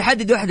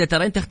حدد واحدة؟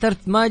 ترى أنت اخترت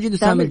ماجد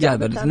وسامي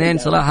الجابر، 2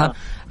 صراحة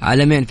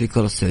عالمين في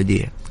الكرة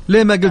السعودية.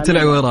 ليه ما قلت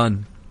العويران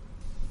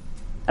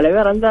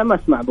ده ما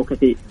أسمع به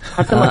كثير،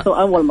 حتى ما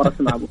أول مرة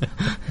أسمع به.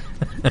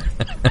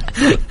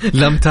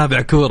 لا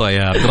متابع كورة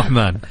يا عبد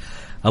الرحمن.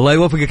 الله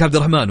يوفقك عبد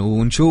الرحمن،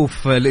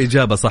 ونشوف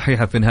الإجابة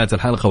صحيحة في نهاية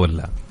الحلقة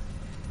ولا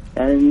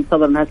يعني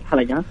ننتظر نهاية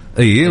الحلقة.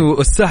 اي،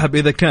 والسحب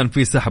اذا كان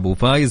في سحب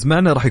وفايز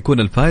معنا راح يكون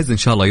الفايز ان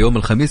شاء الله يوم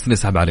الخميس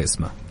نسحب على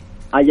اسمه.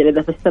 اجل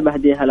اذا فزت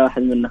بهديها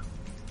لواحد منا.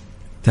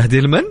 تهديه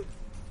لمن؟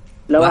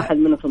 لواحد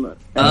منكم.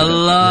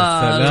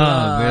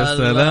 الله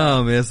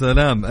يا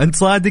سلام. انت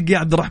صادق يا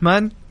عبد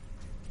الرحمن؟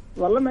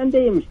 والله ما عندي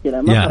اي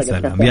مشكله. ما يا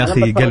سلام يا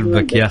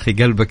اخي،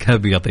 قلبك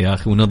ابيض يا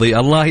اخي ونضيء.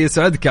 الله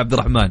يسعدك يا عبد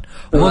الرحمن،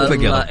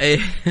 ووفق.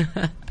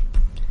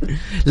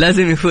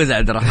 لازم يفوز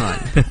عبد الرحمن.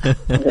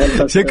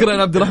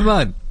 شكرا عبد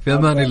الرحمن، في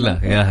امان الله.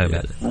 يا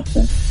هلا.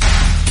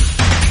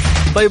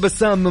 طيب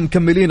بسام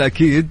مكملين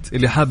أكيد،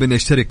 اللي حاب إنه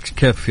يشترك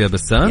كيف يا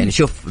بسام؟ يعني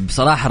شوف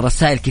بصراحة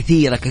الرسائل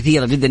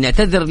كثيرة جدا،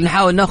 نعتذر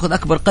نحاول ناخذ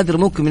أكبر قدر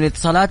ممكن من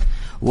الاتصالات،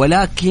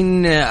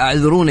 ولكن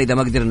اعذرونا إذا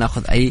ما قدرنا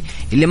ناخذ أي،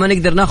 اللي ما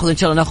نقدر ناخذ إن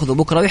شاء الله ناخذه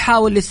بكرة،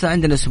 ويحاول لسه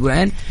عندنا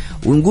أسبوعين.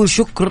 ونقول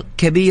شكر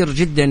كبير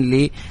جدا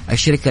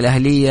للشركة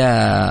الأهلية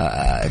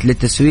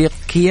للتسويق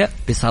كيا،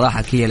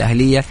 بصراحة كيا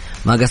الأهلية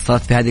ما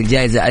قصرت في هذه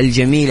الجائزة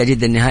الجميلة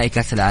جدا نهائي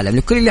كأس العالم.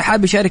 لكل اللي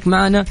حاب يشارك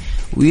معنا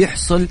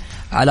ويحصل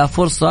على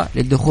فرصة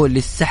للدخول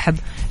للسحب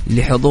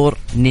لحضور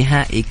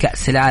نهائي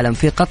كأس العالم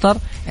في قطر،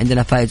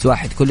 عندنا فائز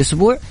واحد كل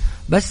أسبوع.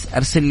 بس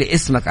أرسل لي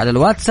اسمك على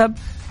الواتساب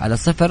على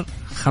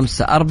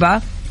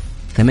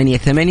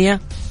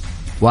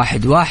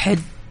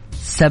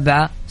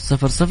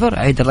 0548811700.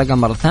 عيد الرقم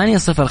مرة ثانية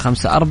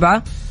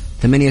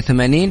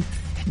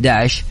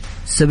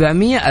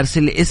 0548811700.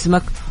 أرسل لي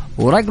اسمك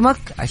ورقمك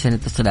عشان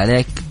نتصل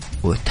عليك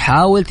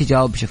وتحاول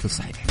تجاوب بشكل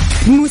صحيح.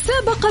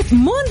 مسابقة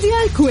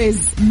مونديال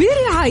كويز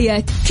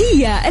برعاية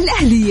كيا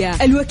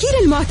الأهلية، الوكيل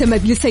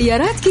المعتمد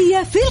لسيارات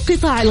كيا في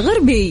القطاع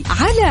الغربي،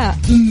 على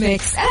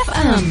ميكس اف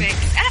ام.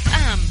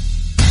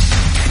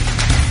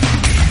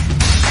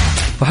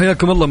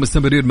 وحياكم الله،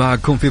 مستمرين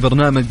معكم في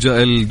برنامج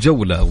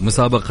الجولة،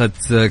 ومسابقة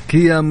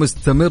كيا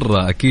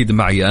مستمرة أكيد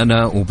معي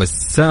أنا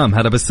وبسام.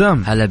 هلا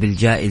بسام. هلا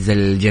بالجائزة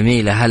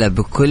الجميلة، هلا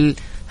بكل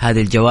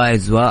هذه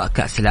الجوائز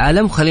وكأس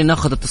العالم. خلينا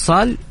ناخذ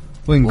اتصال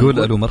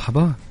ونقول ألو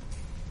مرحبا.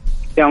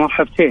 يا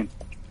مرحبتين.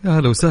 يا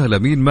هلا وسهلا،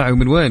 مين معي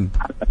ومن وين؟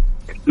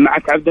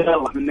 معك عبد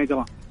الله من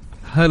نجران.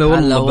 هلا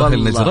والله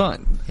بأهل نجران.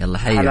 يلا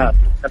حيا.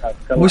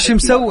 وش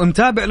مسوي؟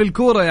 متابع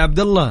للكورة يا عبد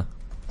الله؟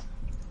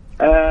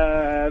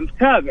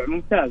 متابع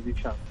ممتاز إن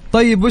شاء الله.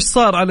 طيب وش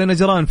صار على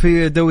نجران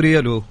في دوري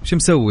يلو؟ شو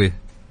مسوي؟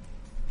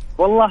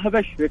 والله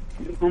بشبك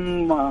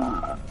هم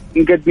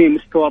مقدمين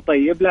مستوى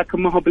طيب،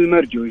 لكن ما هو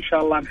بالمرجو. إن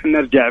شاء الله نحن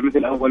نرجع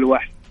مثل أول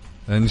واحد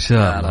إن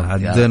شاء الله.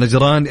 عد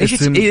نجران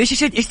اسم إيش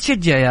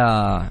تشجع يا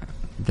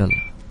عبد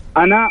الله؟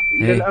 أنا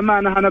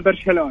للأمانة أنا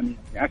برشلوني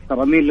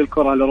أكثر، أميل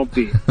للكرة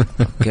الأوروبية.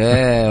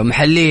 أوكي.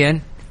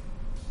 محليا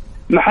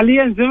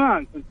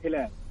زمان كنت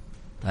هلال.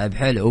 طيب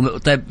حلو.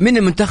 طيب من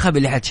المنتخب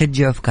اللي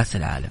حتشجعه في كأس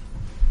العالم؟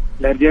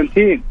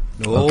 الأرجنتين.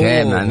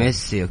 أوكي مع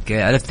ميسي.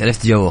 أوكي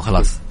عرفت جوه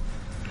خلاص.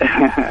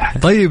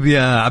 طيب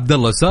يا عبد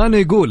الله، سؤال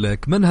يقول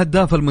لك: من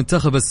هداف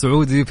المنتخب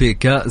السعودي في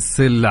كأس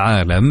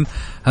العالم؟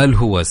 هل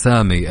هو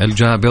سامي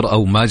الجابر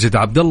أو ماجد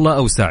عبد الله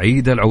أو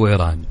سعيد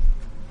العويران؟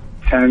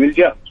 سامي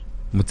الجابر.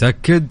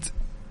 متأكد؟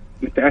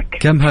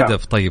 كم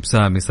هدف طيب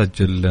سامي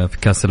سجل في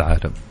كأس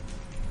العالم؟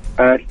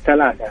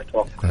 3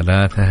 أتوقع.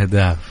 3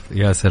 أهداف.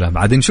 يا سلام.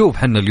 عاد نشوف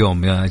حنا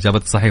اليوم يا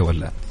إجابة صحيح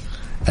ولا؟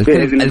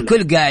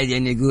 الكل قاعد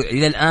يعني يقول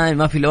إلى الآن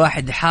ما في إلا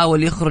واحد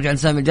يحاول يخرج عن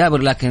سامي الجابر،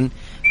 لكن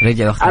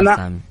رجع واختار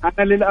سامي.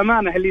 أنا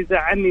للأمانة اللي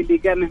زعلني اللي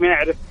قال إنه ما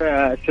يعرف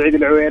سعيد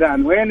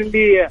العويران، وين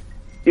اللي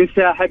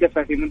ينسى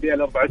هدفه في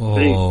مونديال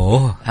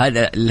 94.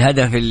 هذا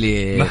الهدف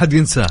اللي ما حد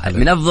ينساه،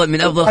 من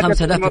أفضل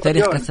 5 أهداف في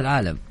تاريخ كأس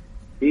العالم.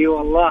 إي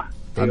والله.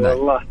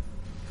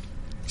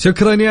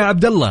 شكرا يا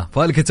عبد الله،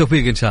 فالك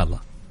التوفيق إن شاء الله.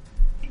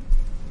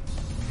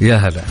 يا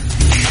هلا.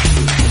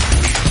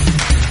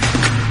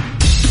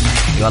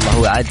 والله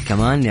هو عاد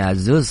كمان يا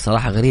عزوز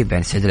صراحة غريب،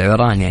 يعني سعيد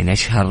العويران يعني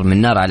أشهر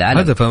من نار على علم.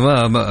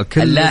 هدفه ما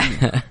كل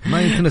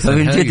ما يتنسى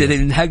من جد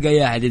من حقه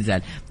أي أحد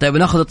يزعل. طيب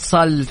ناخذ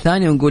اتصال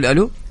ثاني ونقول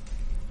ألو.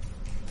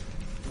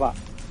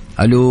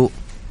 ألو.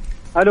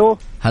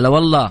 هلا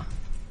والله.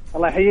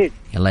 الله يحييك.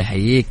 الله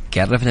يحييك.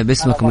 عرفنا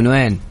باسمك من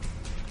وين؟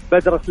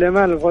 بدر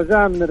سليمان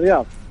الفوزان من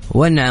الرياض.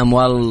 ونعم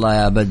والله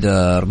يا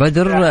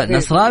بدر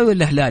نصراوي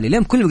ولا هلالي؟ ليه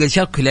كل بقى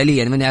شارك هلالي؟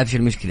 يعني ماني عارف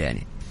المشكلة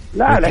يعني.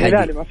 لا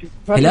هلالي ما في.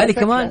 هلالي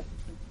كمان.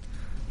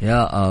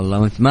 يا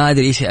الله ما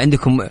أدري إيش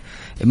عندكم،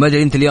 ما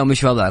أدري أنت اليوم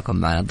إيش وضعكم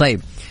معنا.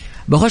 طيب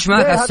بخش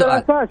معك على السؤال. هذا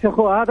الأساس يا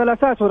أخوة، هذا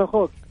الأساس ولا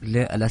أخوك؟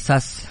 ليه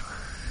الأساس؟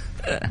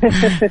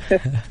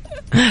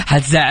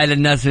 حتزعل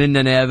الناس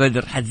مننا يا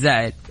بدر،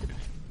 حتزعل.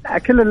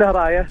 كل اللي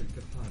رايه.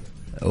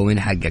 ومن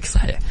حقك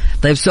صحيح.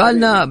 طيب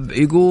سؤالنا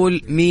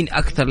يقول: مين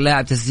أكثر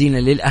لاعب تسجيلا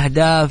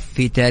للأهداف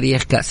في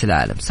تاريخ كأس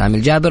العالم؟ سامي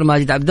الجابر،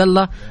 ماجد عبد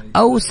الله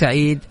أو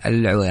سعيد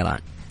العويران؟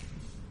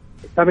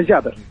 سامي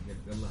الجابر.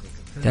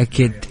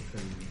 متأكد؟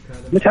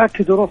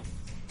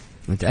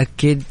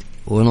 متأكد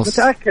ونص.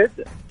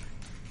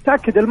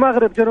 متأكد.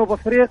 المغرب، جنوب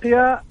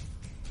أفريقيا،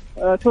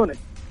 تونس.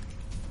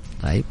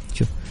 طيب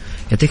شوف،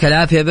 يعطيك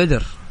العافية يا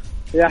بدر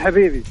يا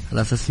حبيبي.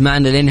 خلاص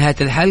اسمعنا لنهاية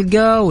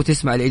الحلقة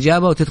وتسمع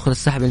الإجابة وتدخل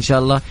السحب إن شاء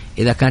الله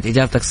إذا كانت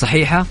إجابتك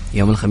صحيحة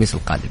يوم الخميس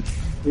القادم.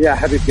 يا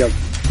حبيبي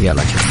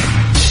يلا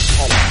شوف.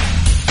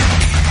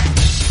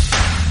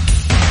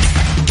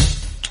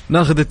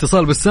 ناخذ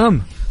اتصال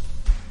بسام.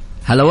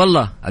 هلا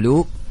والله.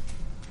 ألو.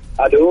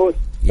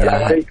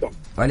 السلام عليكم.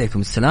 وعليكم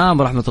السلام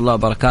ورحمة الله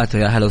وبركاته.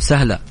 يا هلا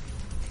وسهلا.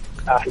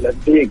 أهلا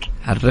بيك.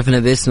 عرفنا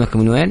باسمك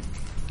من وين؟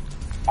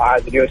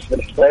 عادل يوسف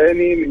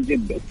الحطيمي من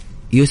جدة.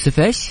 يوسف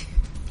إيش؟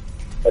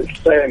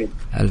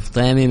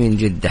 الفطيمي من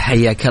جدة.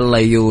 حياك الله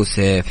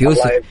يوسف.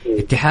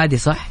 اتحادي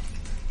صح؟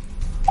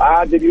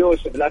 عادل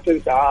يوسف، لا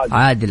تنسى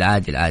عادل.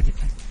 عادل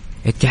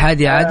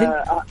اتحادي عادل.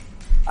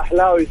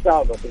 أحلاوي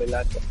سابق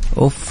للأسف.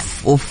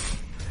 أوف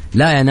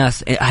لا يا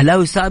ناس،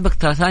 أهلاوي سابق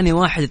ترى ثاني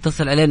واحد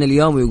يتصل علينا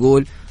اليوم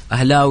ويقول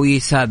أهلاوي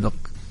سابق.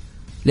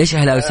 ليش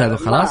أهلاوي سابق؟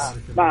 خلاص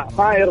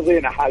ما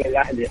يرضينا حال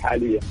الأهلي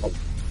حاليا،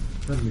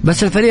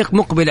 بس الفريق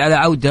مقبل على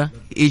عودة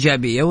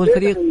إيجابية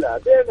والفريق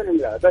بإذن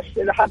الله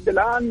بس لحد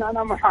الآن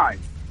أنا محايد.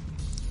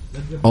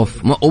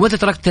 ومتى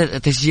تركت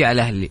تشجيع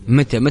الأهلي؟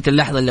 متى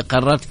اللحظة اللي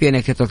قررت فيها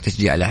أنك تترك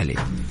تشجيع الأهلي؟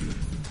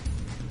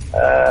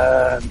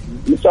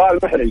 سؤال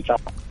محرج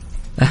صراحة.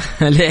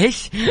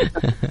 ليش؟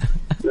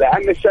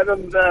 لأن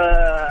السبب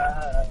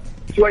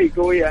شوي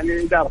قوي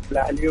يعني إدارة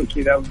الأهلي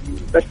وكذا،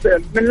 بس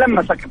من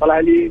لما سقط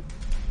الأهلي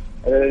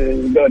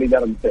دوري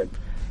درجتين.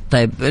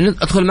 طيب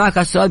أدخل معك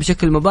على السؤال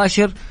بشكل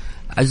مباشر.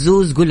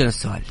 عزوز قول لنا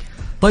السؤال.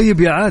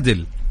 طيب يا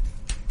عادل.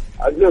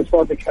 عزوز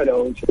صوتك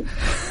حلو.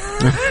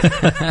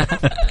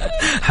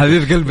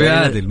 حبيب قلبي يا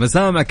عادل،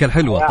 مسامعك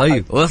الحلوة.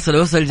 طيب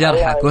وصل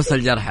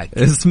جرحك.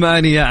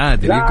 اسمعني يا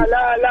عادل. لا لا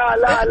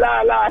لا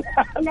لا لا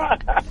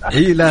لا.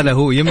 اي لا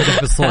هو يمدح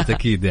بالصوت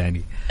اكيد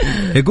يعني.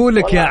 يقول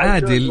لك يا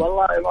عادل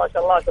والله ما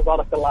شاء الله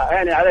تبارك الله،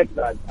 يعني عليك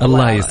بعد.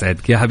 الله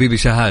يسعدك يا حبيبي،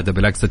 شهادة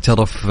بالعكس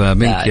اتشرف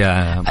منك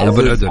يا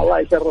ابو العدل.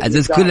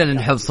 عزوز كلنا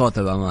نحب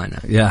صوته بامانه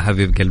يا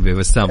حبيب قلبي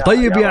بسام.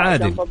 طيب يا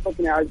عادل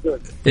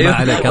ما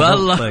عليك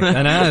والله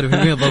انا عارف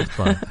مين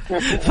ضبطه.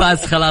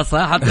 فاز خلاص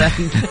حط.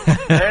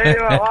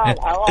 ايوه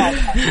واضحه.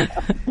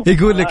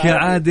 يقول لك يا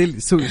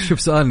عادل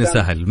شوف سؤالنا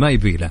سهل ما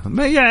يبي له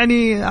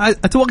يعني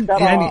اتوقع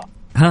يعني.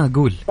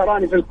 قول.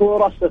 تراني في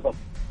الكوره 0.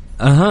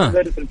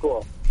 في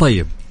الكوره.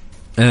 طيب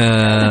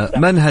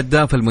من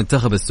هداف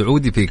المنتخب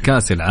السعودي في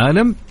كأس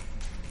العالم؟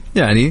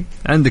 يعني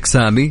عندك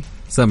سامي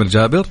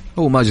الجابر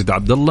وماجد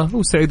عبد الله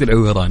وسعيد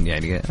العويران.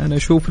 يعني أنا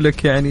أشوف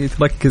لك يعني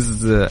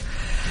تركز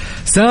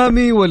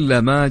سامي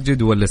ولا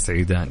ماجد ولا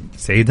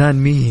سعيدان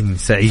مين؟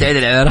 سعيد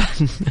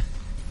العويران.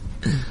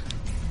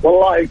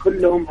 والله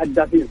كلهم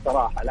هدافين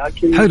صراحة،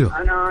 لكن حلو.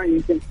 أنا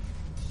يمكن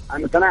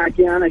أنا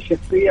قناعتي أنا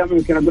الشخصية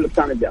ممكن أقول لك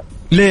سامي الجابر.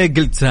 ليه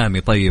قلت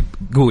سامي؟ طيب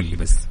قول لي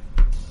بس.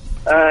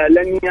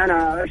 لاني انا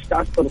عشت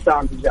عصر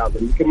سامي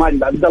الجابر، يمكن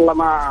ماجد عبد الله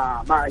ما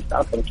عشت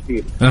عصر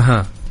كثير.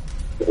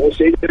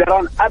 وسعيد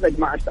العويران ابد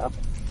ما عشت عصر.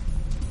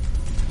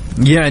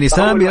 يعني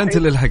سامي انت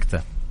اللي لحقته.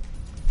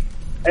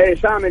 ايه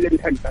سامي اللي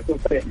لحقته، اكون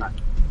صريح معك.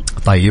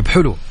 طيب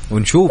حلو،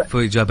 ونشوف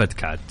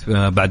اجابتك عاد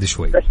بعد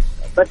شوي.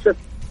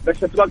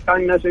 بس اتوقع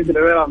ان سعيد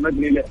العويران ما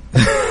ادري ليه.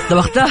 طب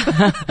اختار.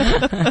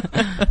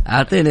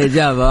 اعطينا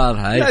اجابه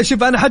واضحه. لا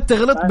شوف انا حتى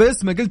غلطت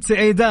باسمه، قلت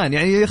سعيدان،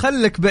 يعني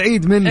خلك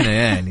بعيد منه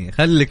يعني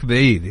خلك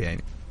بعيد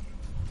يعني.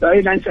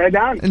 بعيد عن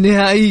سعيدان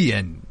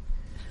نهائيا.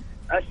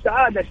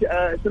 السعاده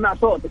سمع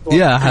صوتك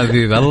يا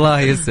حبيبي الله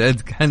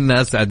يسعدك،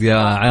 حنا اسعد يا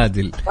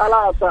عادل.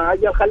 خلاص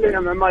اجل خلينا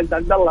مع ماجد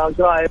عبد الله وش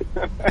رايك؟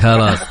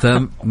 خلاص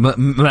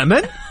مع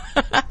من؟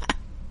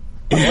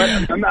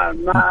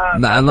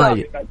 مع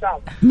ماجد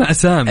مع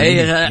سامي.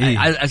 اي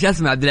عشان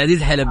اسمع عبد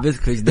العزيز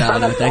حيلبسك في جدار.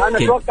 انا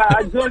اتوقع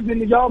عزوز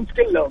اللي جاوبت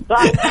كلهم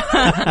صح.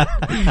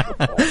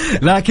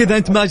 لا كذا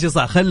انت ماشي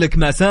صح، خليك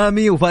مع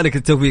سامي وفالك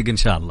التوفيق ان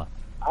شاء الله.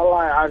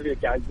 الله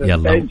يعافيك يا عزوز.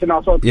 يلا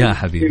يا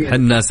حبيبي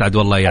حنا اسعد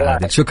والله يا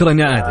عادل. شكرا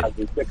يا عادل.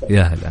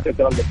 يا هلا.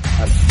 شكرا لك.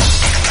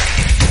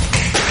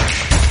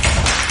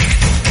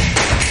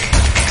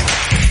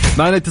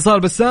 معنا اتصال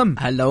بسام.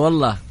 هلا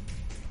والله.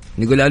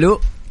 نقول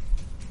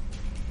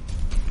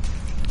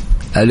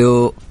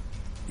الو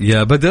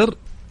يا بدر.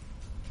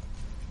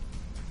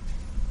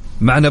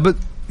 معنا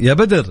يا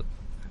بدر.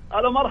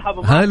 الو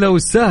مرحبا. هلا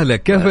وسهلا،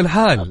 كيف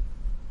الحال؟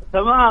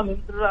 تمام الحمد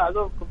لله.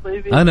 عقبكم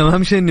طيبين؟ انا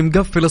اهم شيء اني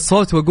مقفل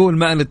الصوت واقول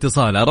معنا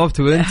اتصال، عرفت؟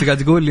 وانت قاعد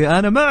تقول لي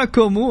انا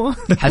معكم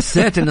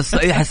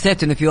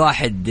حسيت انه في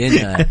واحد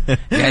هنا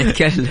قاعد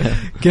يتكلم.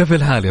 كيف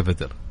الحال يا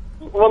بدر؟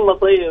 والله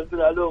طيب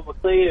بالعلومك.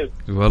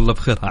 طيب والله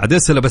بخير. عاد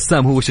اسال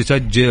بسام هو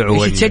يشجع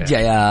ايش تشجع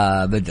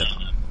يا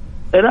بدر؟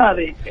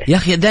 هلالي يا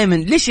اخي. دائما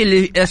ليش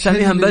اللي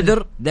اساميهم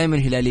بدر دائما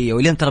هلاليه؟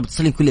 واليوم ترى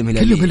بتصلين كلهم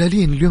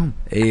هلاليين اليوم.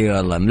 اي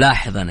والله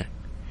ملاحظ انا.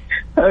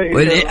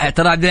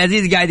 ترى عبد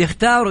العزيز قاعد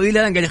يختار والى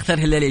الان قاعد يختار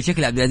هلاليه.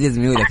 شكل عبد العزيز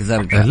ميولك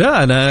زرقاء.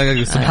 لا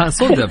انا سبحان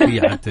صدف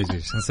في حتى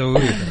ايش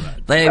نسوي.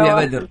 طيب يا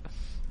بدر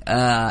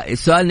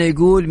سؤالنا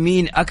يقول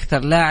مين اكثر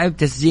لاعب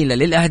تسجيلا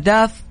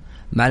للاهداف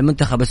مع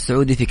المنتخب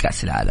السعودي في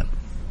كأس العالم؟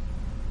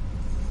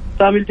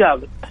 سامي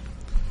الجابر.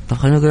 طب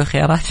خلينا نقول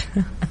الخيارات.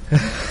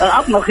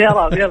 عطنا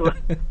الخيارات يلا.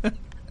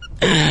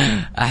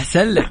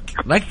 احسن لك،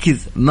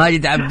 ركز.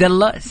 ماجد عبد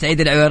الله،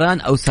 سعيد العويران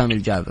او سامي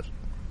الجابر؟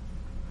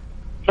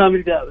 سامي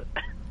الجابر.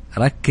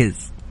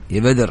 ركز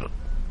يا بدر،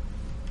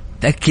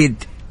 تأكد.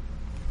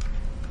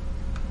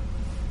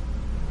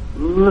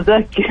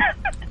 متأكد.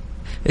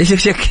 ايش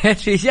شكيت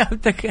في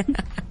اجابتك؟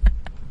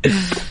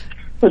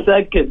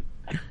 متأكد.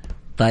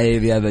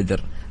 طيب يا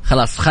بدر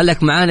خلاص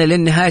خلك معانا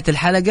لنهاية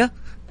الحلقة،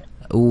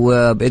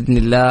 وبإذن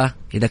الله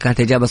إذا كانت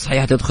إجابة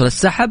صحيحة تدخل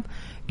السحب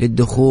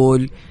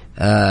للدخول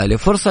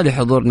لفرصة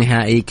لحضور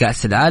نهائي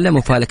كأس العالم،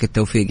 وفالك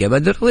التوفيق يا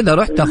بدر. وإذا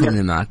رحت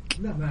تأخذني معك.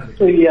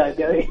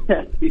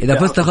 إذا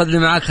فزت تأخذني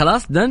معك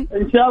خلاص دن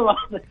إن شاء الله.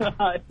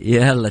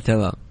 يلا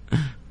تمام.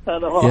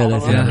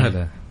 يا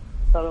هلا.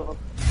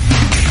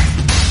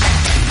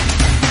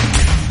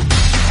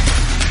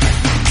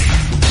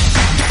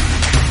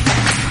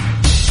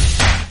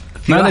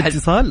 معنا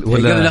اتصال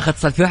ولا قبل اخذ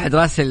اتصال؟ في واحد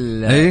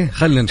راسل ايه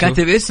خلينا نشوف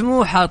كاتب اسمه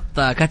وحاط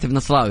كاتب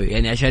نصراوي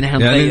يعني عشان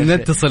احنا يعني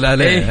نتصل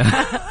عليه.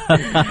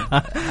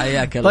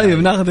 حياك الله. طيب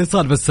ناخذ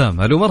اتصال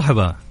بسام. الو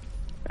مرحبا.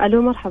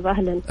 الو مرحبا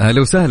اهلا.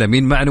 اهلا وسهلا.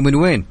 مين معنا من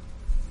وين؟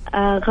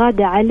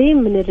 غادة علي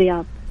من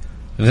الرياض.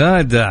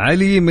 غادة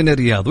علي من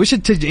الرياض. وش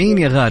تشجعين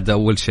يا غادة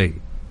أول شيء؟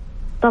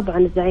 طبعا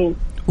الزعيم.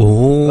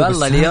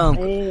 والله اليوم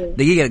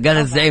دقيقة قال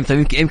الزعيم.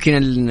 طيب يمكن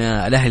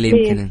الأهلي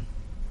يمكن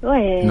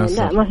وين؟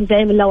 لا ما في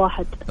زعيم إلا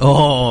واحد.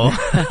 طبعا.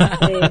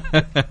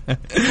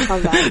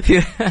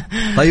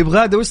 طيب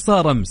غادة وش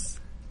صار أمس؟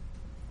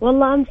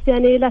 والله أمس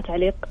يعني لا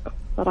تعليق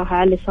صراحة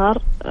على اللي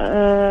صار.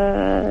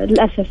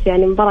 للأسف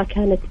يعني المباراة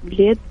كانت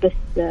باليد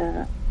بس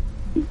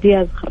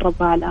دياز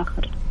خربها على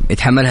الآخر.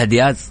 يتحملها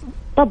دياز؟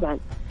 طبعا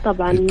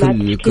مع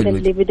التشكيلة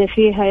اللي بدأ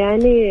فيها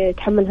يعني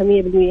يتحملها 100%.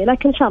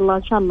 لكن إن شاء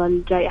الله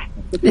الجاي أحسن.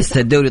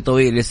 لسه الدوري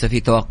طويل، لسه في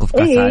توقف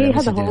كأس العالم.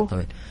 هذا هو.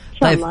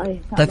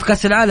 طيب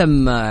كأس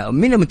العالم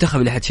مين المنتخب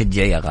اللي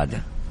حتشجعيه يا غادة؟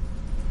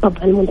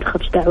 طبعا المنتخب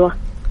دعوة.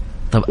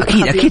 طب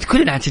أكيد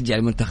كلنا حنشجع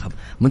المنتخب.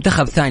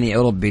 منتخب ثاني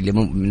أوروبي اللي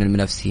من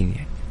المنافسين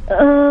يعني.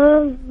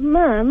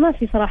 ما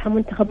في صراحة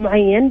منتخب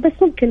معين، بس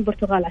ممكن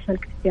البرتغال عشان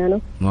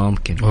كريستيانو.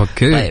 ممكن.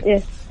 أوكي.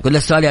 طيب قول له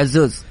السؤال يا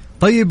عزوز.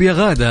 طيب يا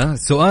غادة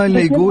سؤال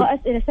يقول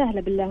أسئلة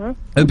سهلة بالله.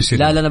 ابشر.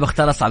 لا أنا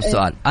بختار أصعب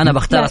سؤال. أنا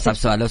بختار أصعب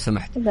سؤال لو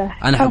سمحت.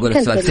 أنا حقول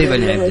السؤال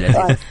سيبني.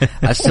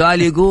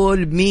 السؤال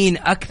يقول مين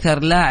أكثر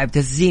لاعب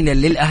تسجيلا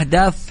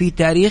للأهداف في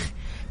تاريخ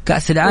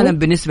كأس العالم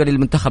بالنسبة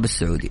للمنتخب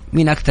السعودي؟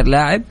 مين أكثر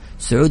لاعب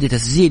سعودي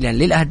تسجيلا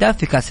للأهداف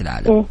في كأس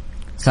العالم؟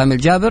 سامي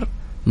الجابر،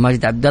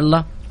 ماجد عبد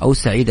الله، أو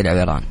سعيد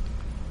العويران؟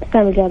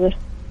 سامي الجابر.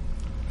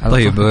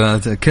 طيب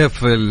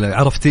كيف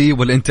عرفتي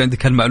ولا أنت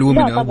عندك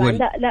هالمعلومة من أول؟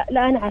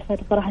 لا أنا عارفة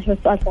بصراحة شو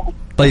السؤال صعب.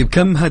 طيب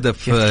كم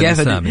هدف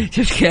لسامي؟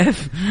 شوف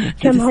كيف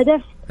كم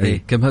هدف؟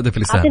 إيه كم هدف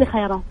لسامي؟ أعطيني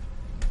خيارات.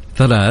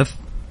 3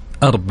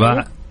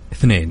 4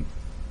 2.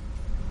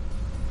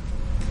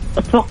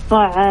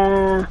 أتوقع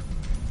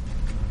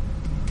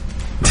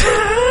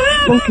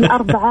ممكن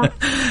 4.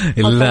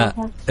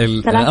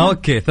 لا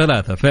أوكي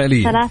 3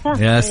 فعليا.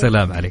 3. يا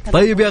سلام عليك.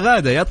 طيب يا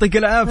غادة يعطيك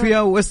العافية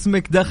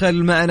واسمك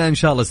دخل معنا إن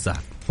شاء الله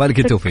السحب. فالك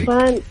التوفيق.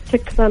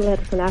 شكرا.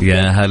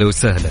 يا هلا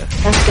وسهلا.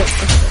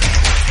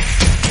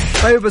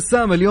 طيب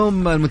بسام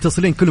اليوم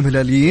المتصلين كلهم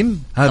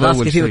هلاليين. هذا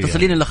أول شيء. في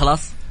متصلين إلا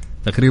خلاص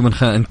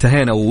تقريبا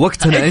انتهينا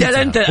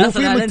ووقتنا انت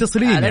وفي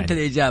متصلين يعني. انت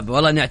الإجابة.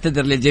 والله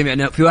نعتذر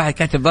للجميع. في واحد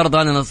كاتب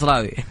برضه أنا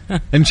نصراوي.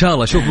 إن شاء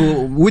الله.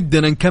 شوفوا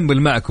ودنا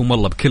نكمل معكم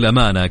والله بكل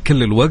أمانة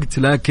كل الوقت،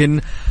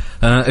 لكن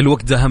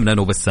الوقت دهمنا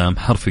أنا وبسام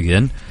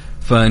حرفيا.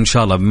 فإن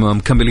شاء الله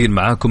مكملين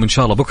معاكم إن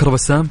شاء الله بكرة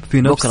بسام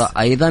في نفس بكرة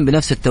أيضا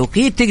بنفس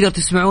التوقيت. تقدر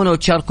تسمعونا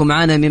وتشاركوا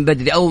معنا من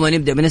بدري. أول ما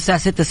نبدأ من الساعة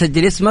 6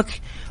 سجل اسمك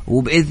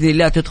وبإذن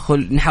الله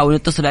تدخل، نحاول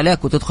نتصل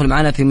عليك وتدخل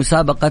معنا في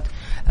مسابقة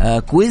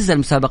كويز،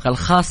 المسابقة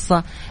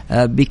الخاصة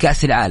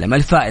بكأس العالم.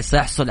 الفائز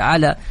سيحصل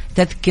على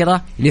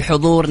تذكرة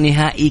لحضور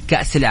نهائي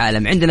كأس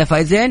العالم. عندنا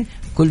فائزين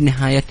كل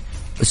نهاية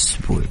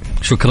أسبوع.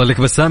 شكرا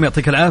لك بسام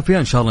يعطيك العافية.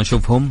 إن شاء الله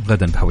نشوفهم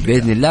غدا بحول الله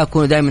بإذن الله.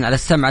 كونوا دائما على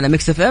السمع على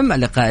ميكس اف ام.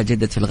 اللقاء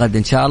جدد في الغد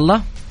إن شاء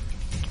الله.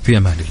 في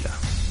أمان الله.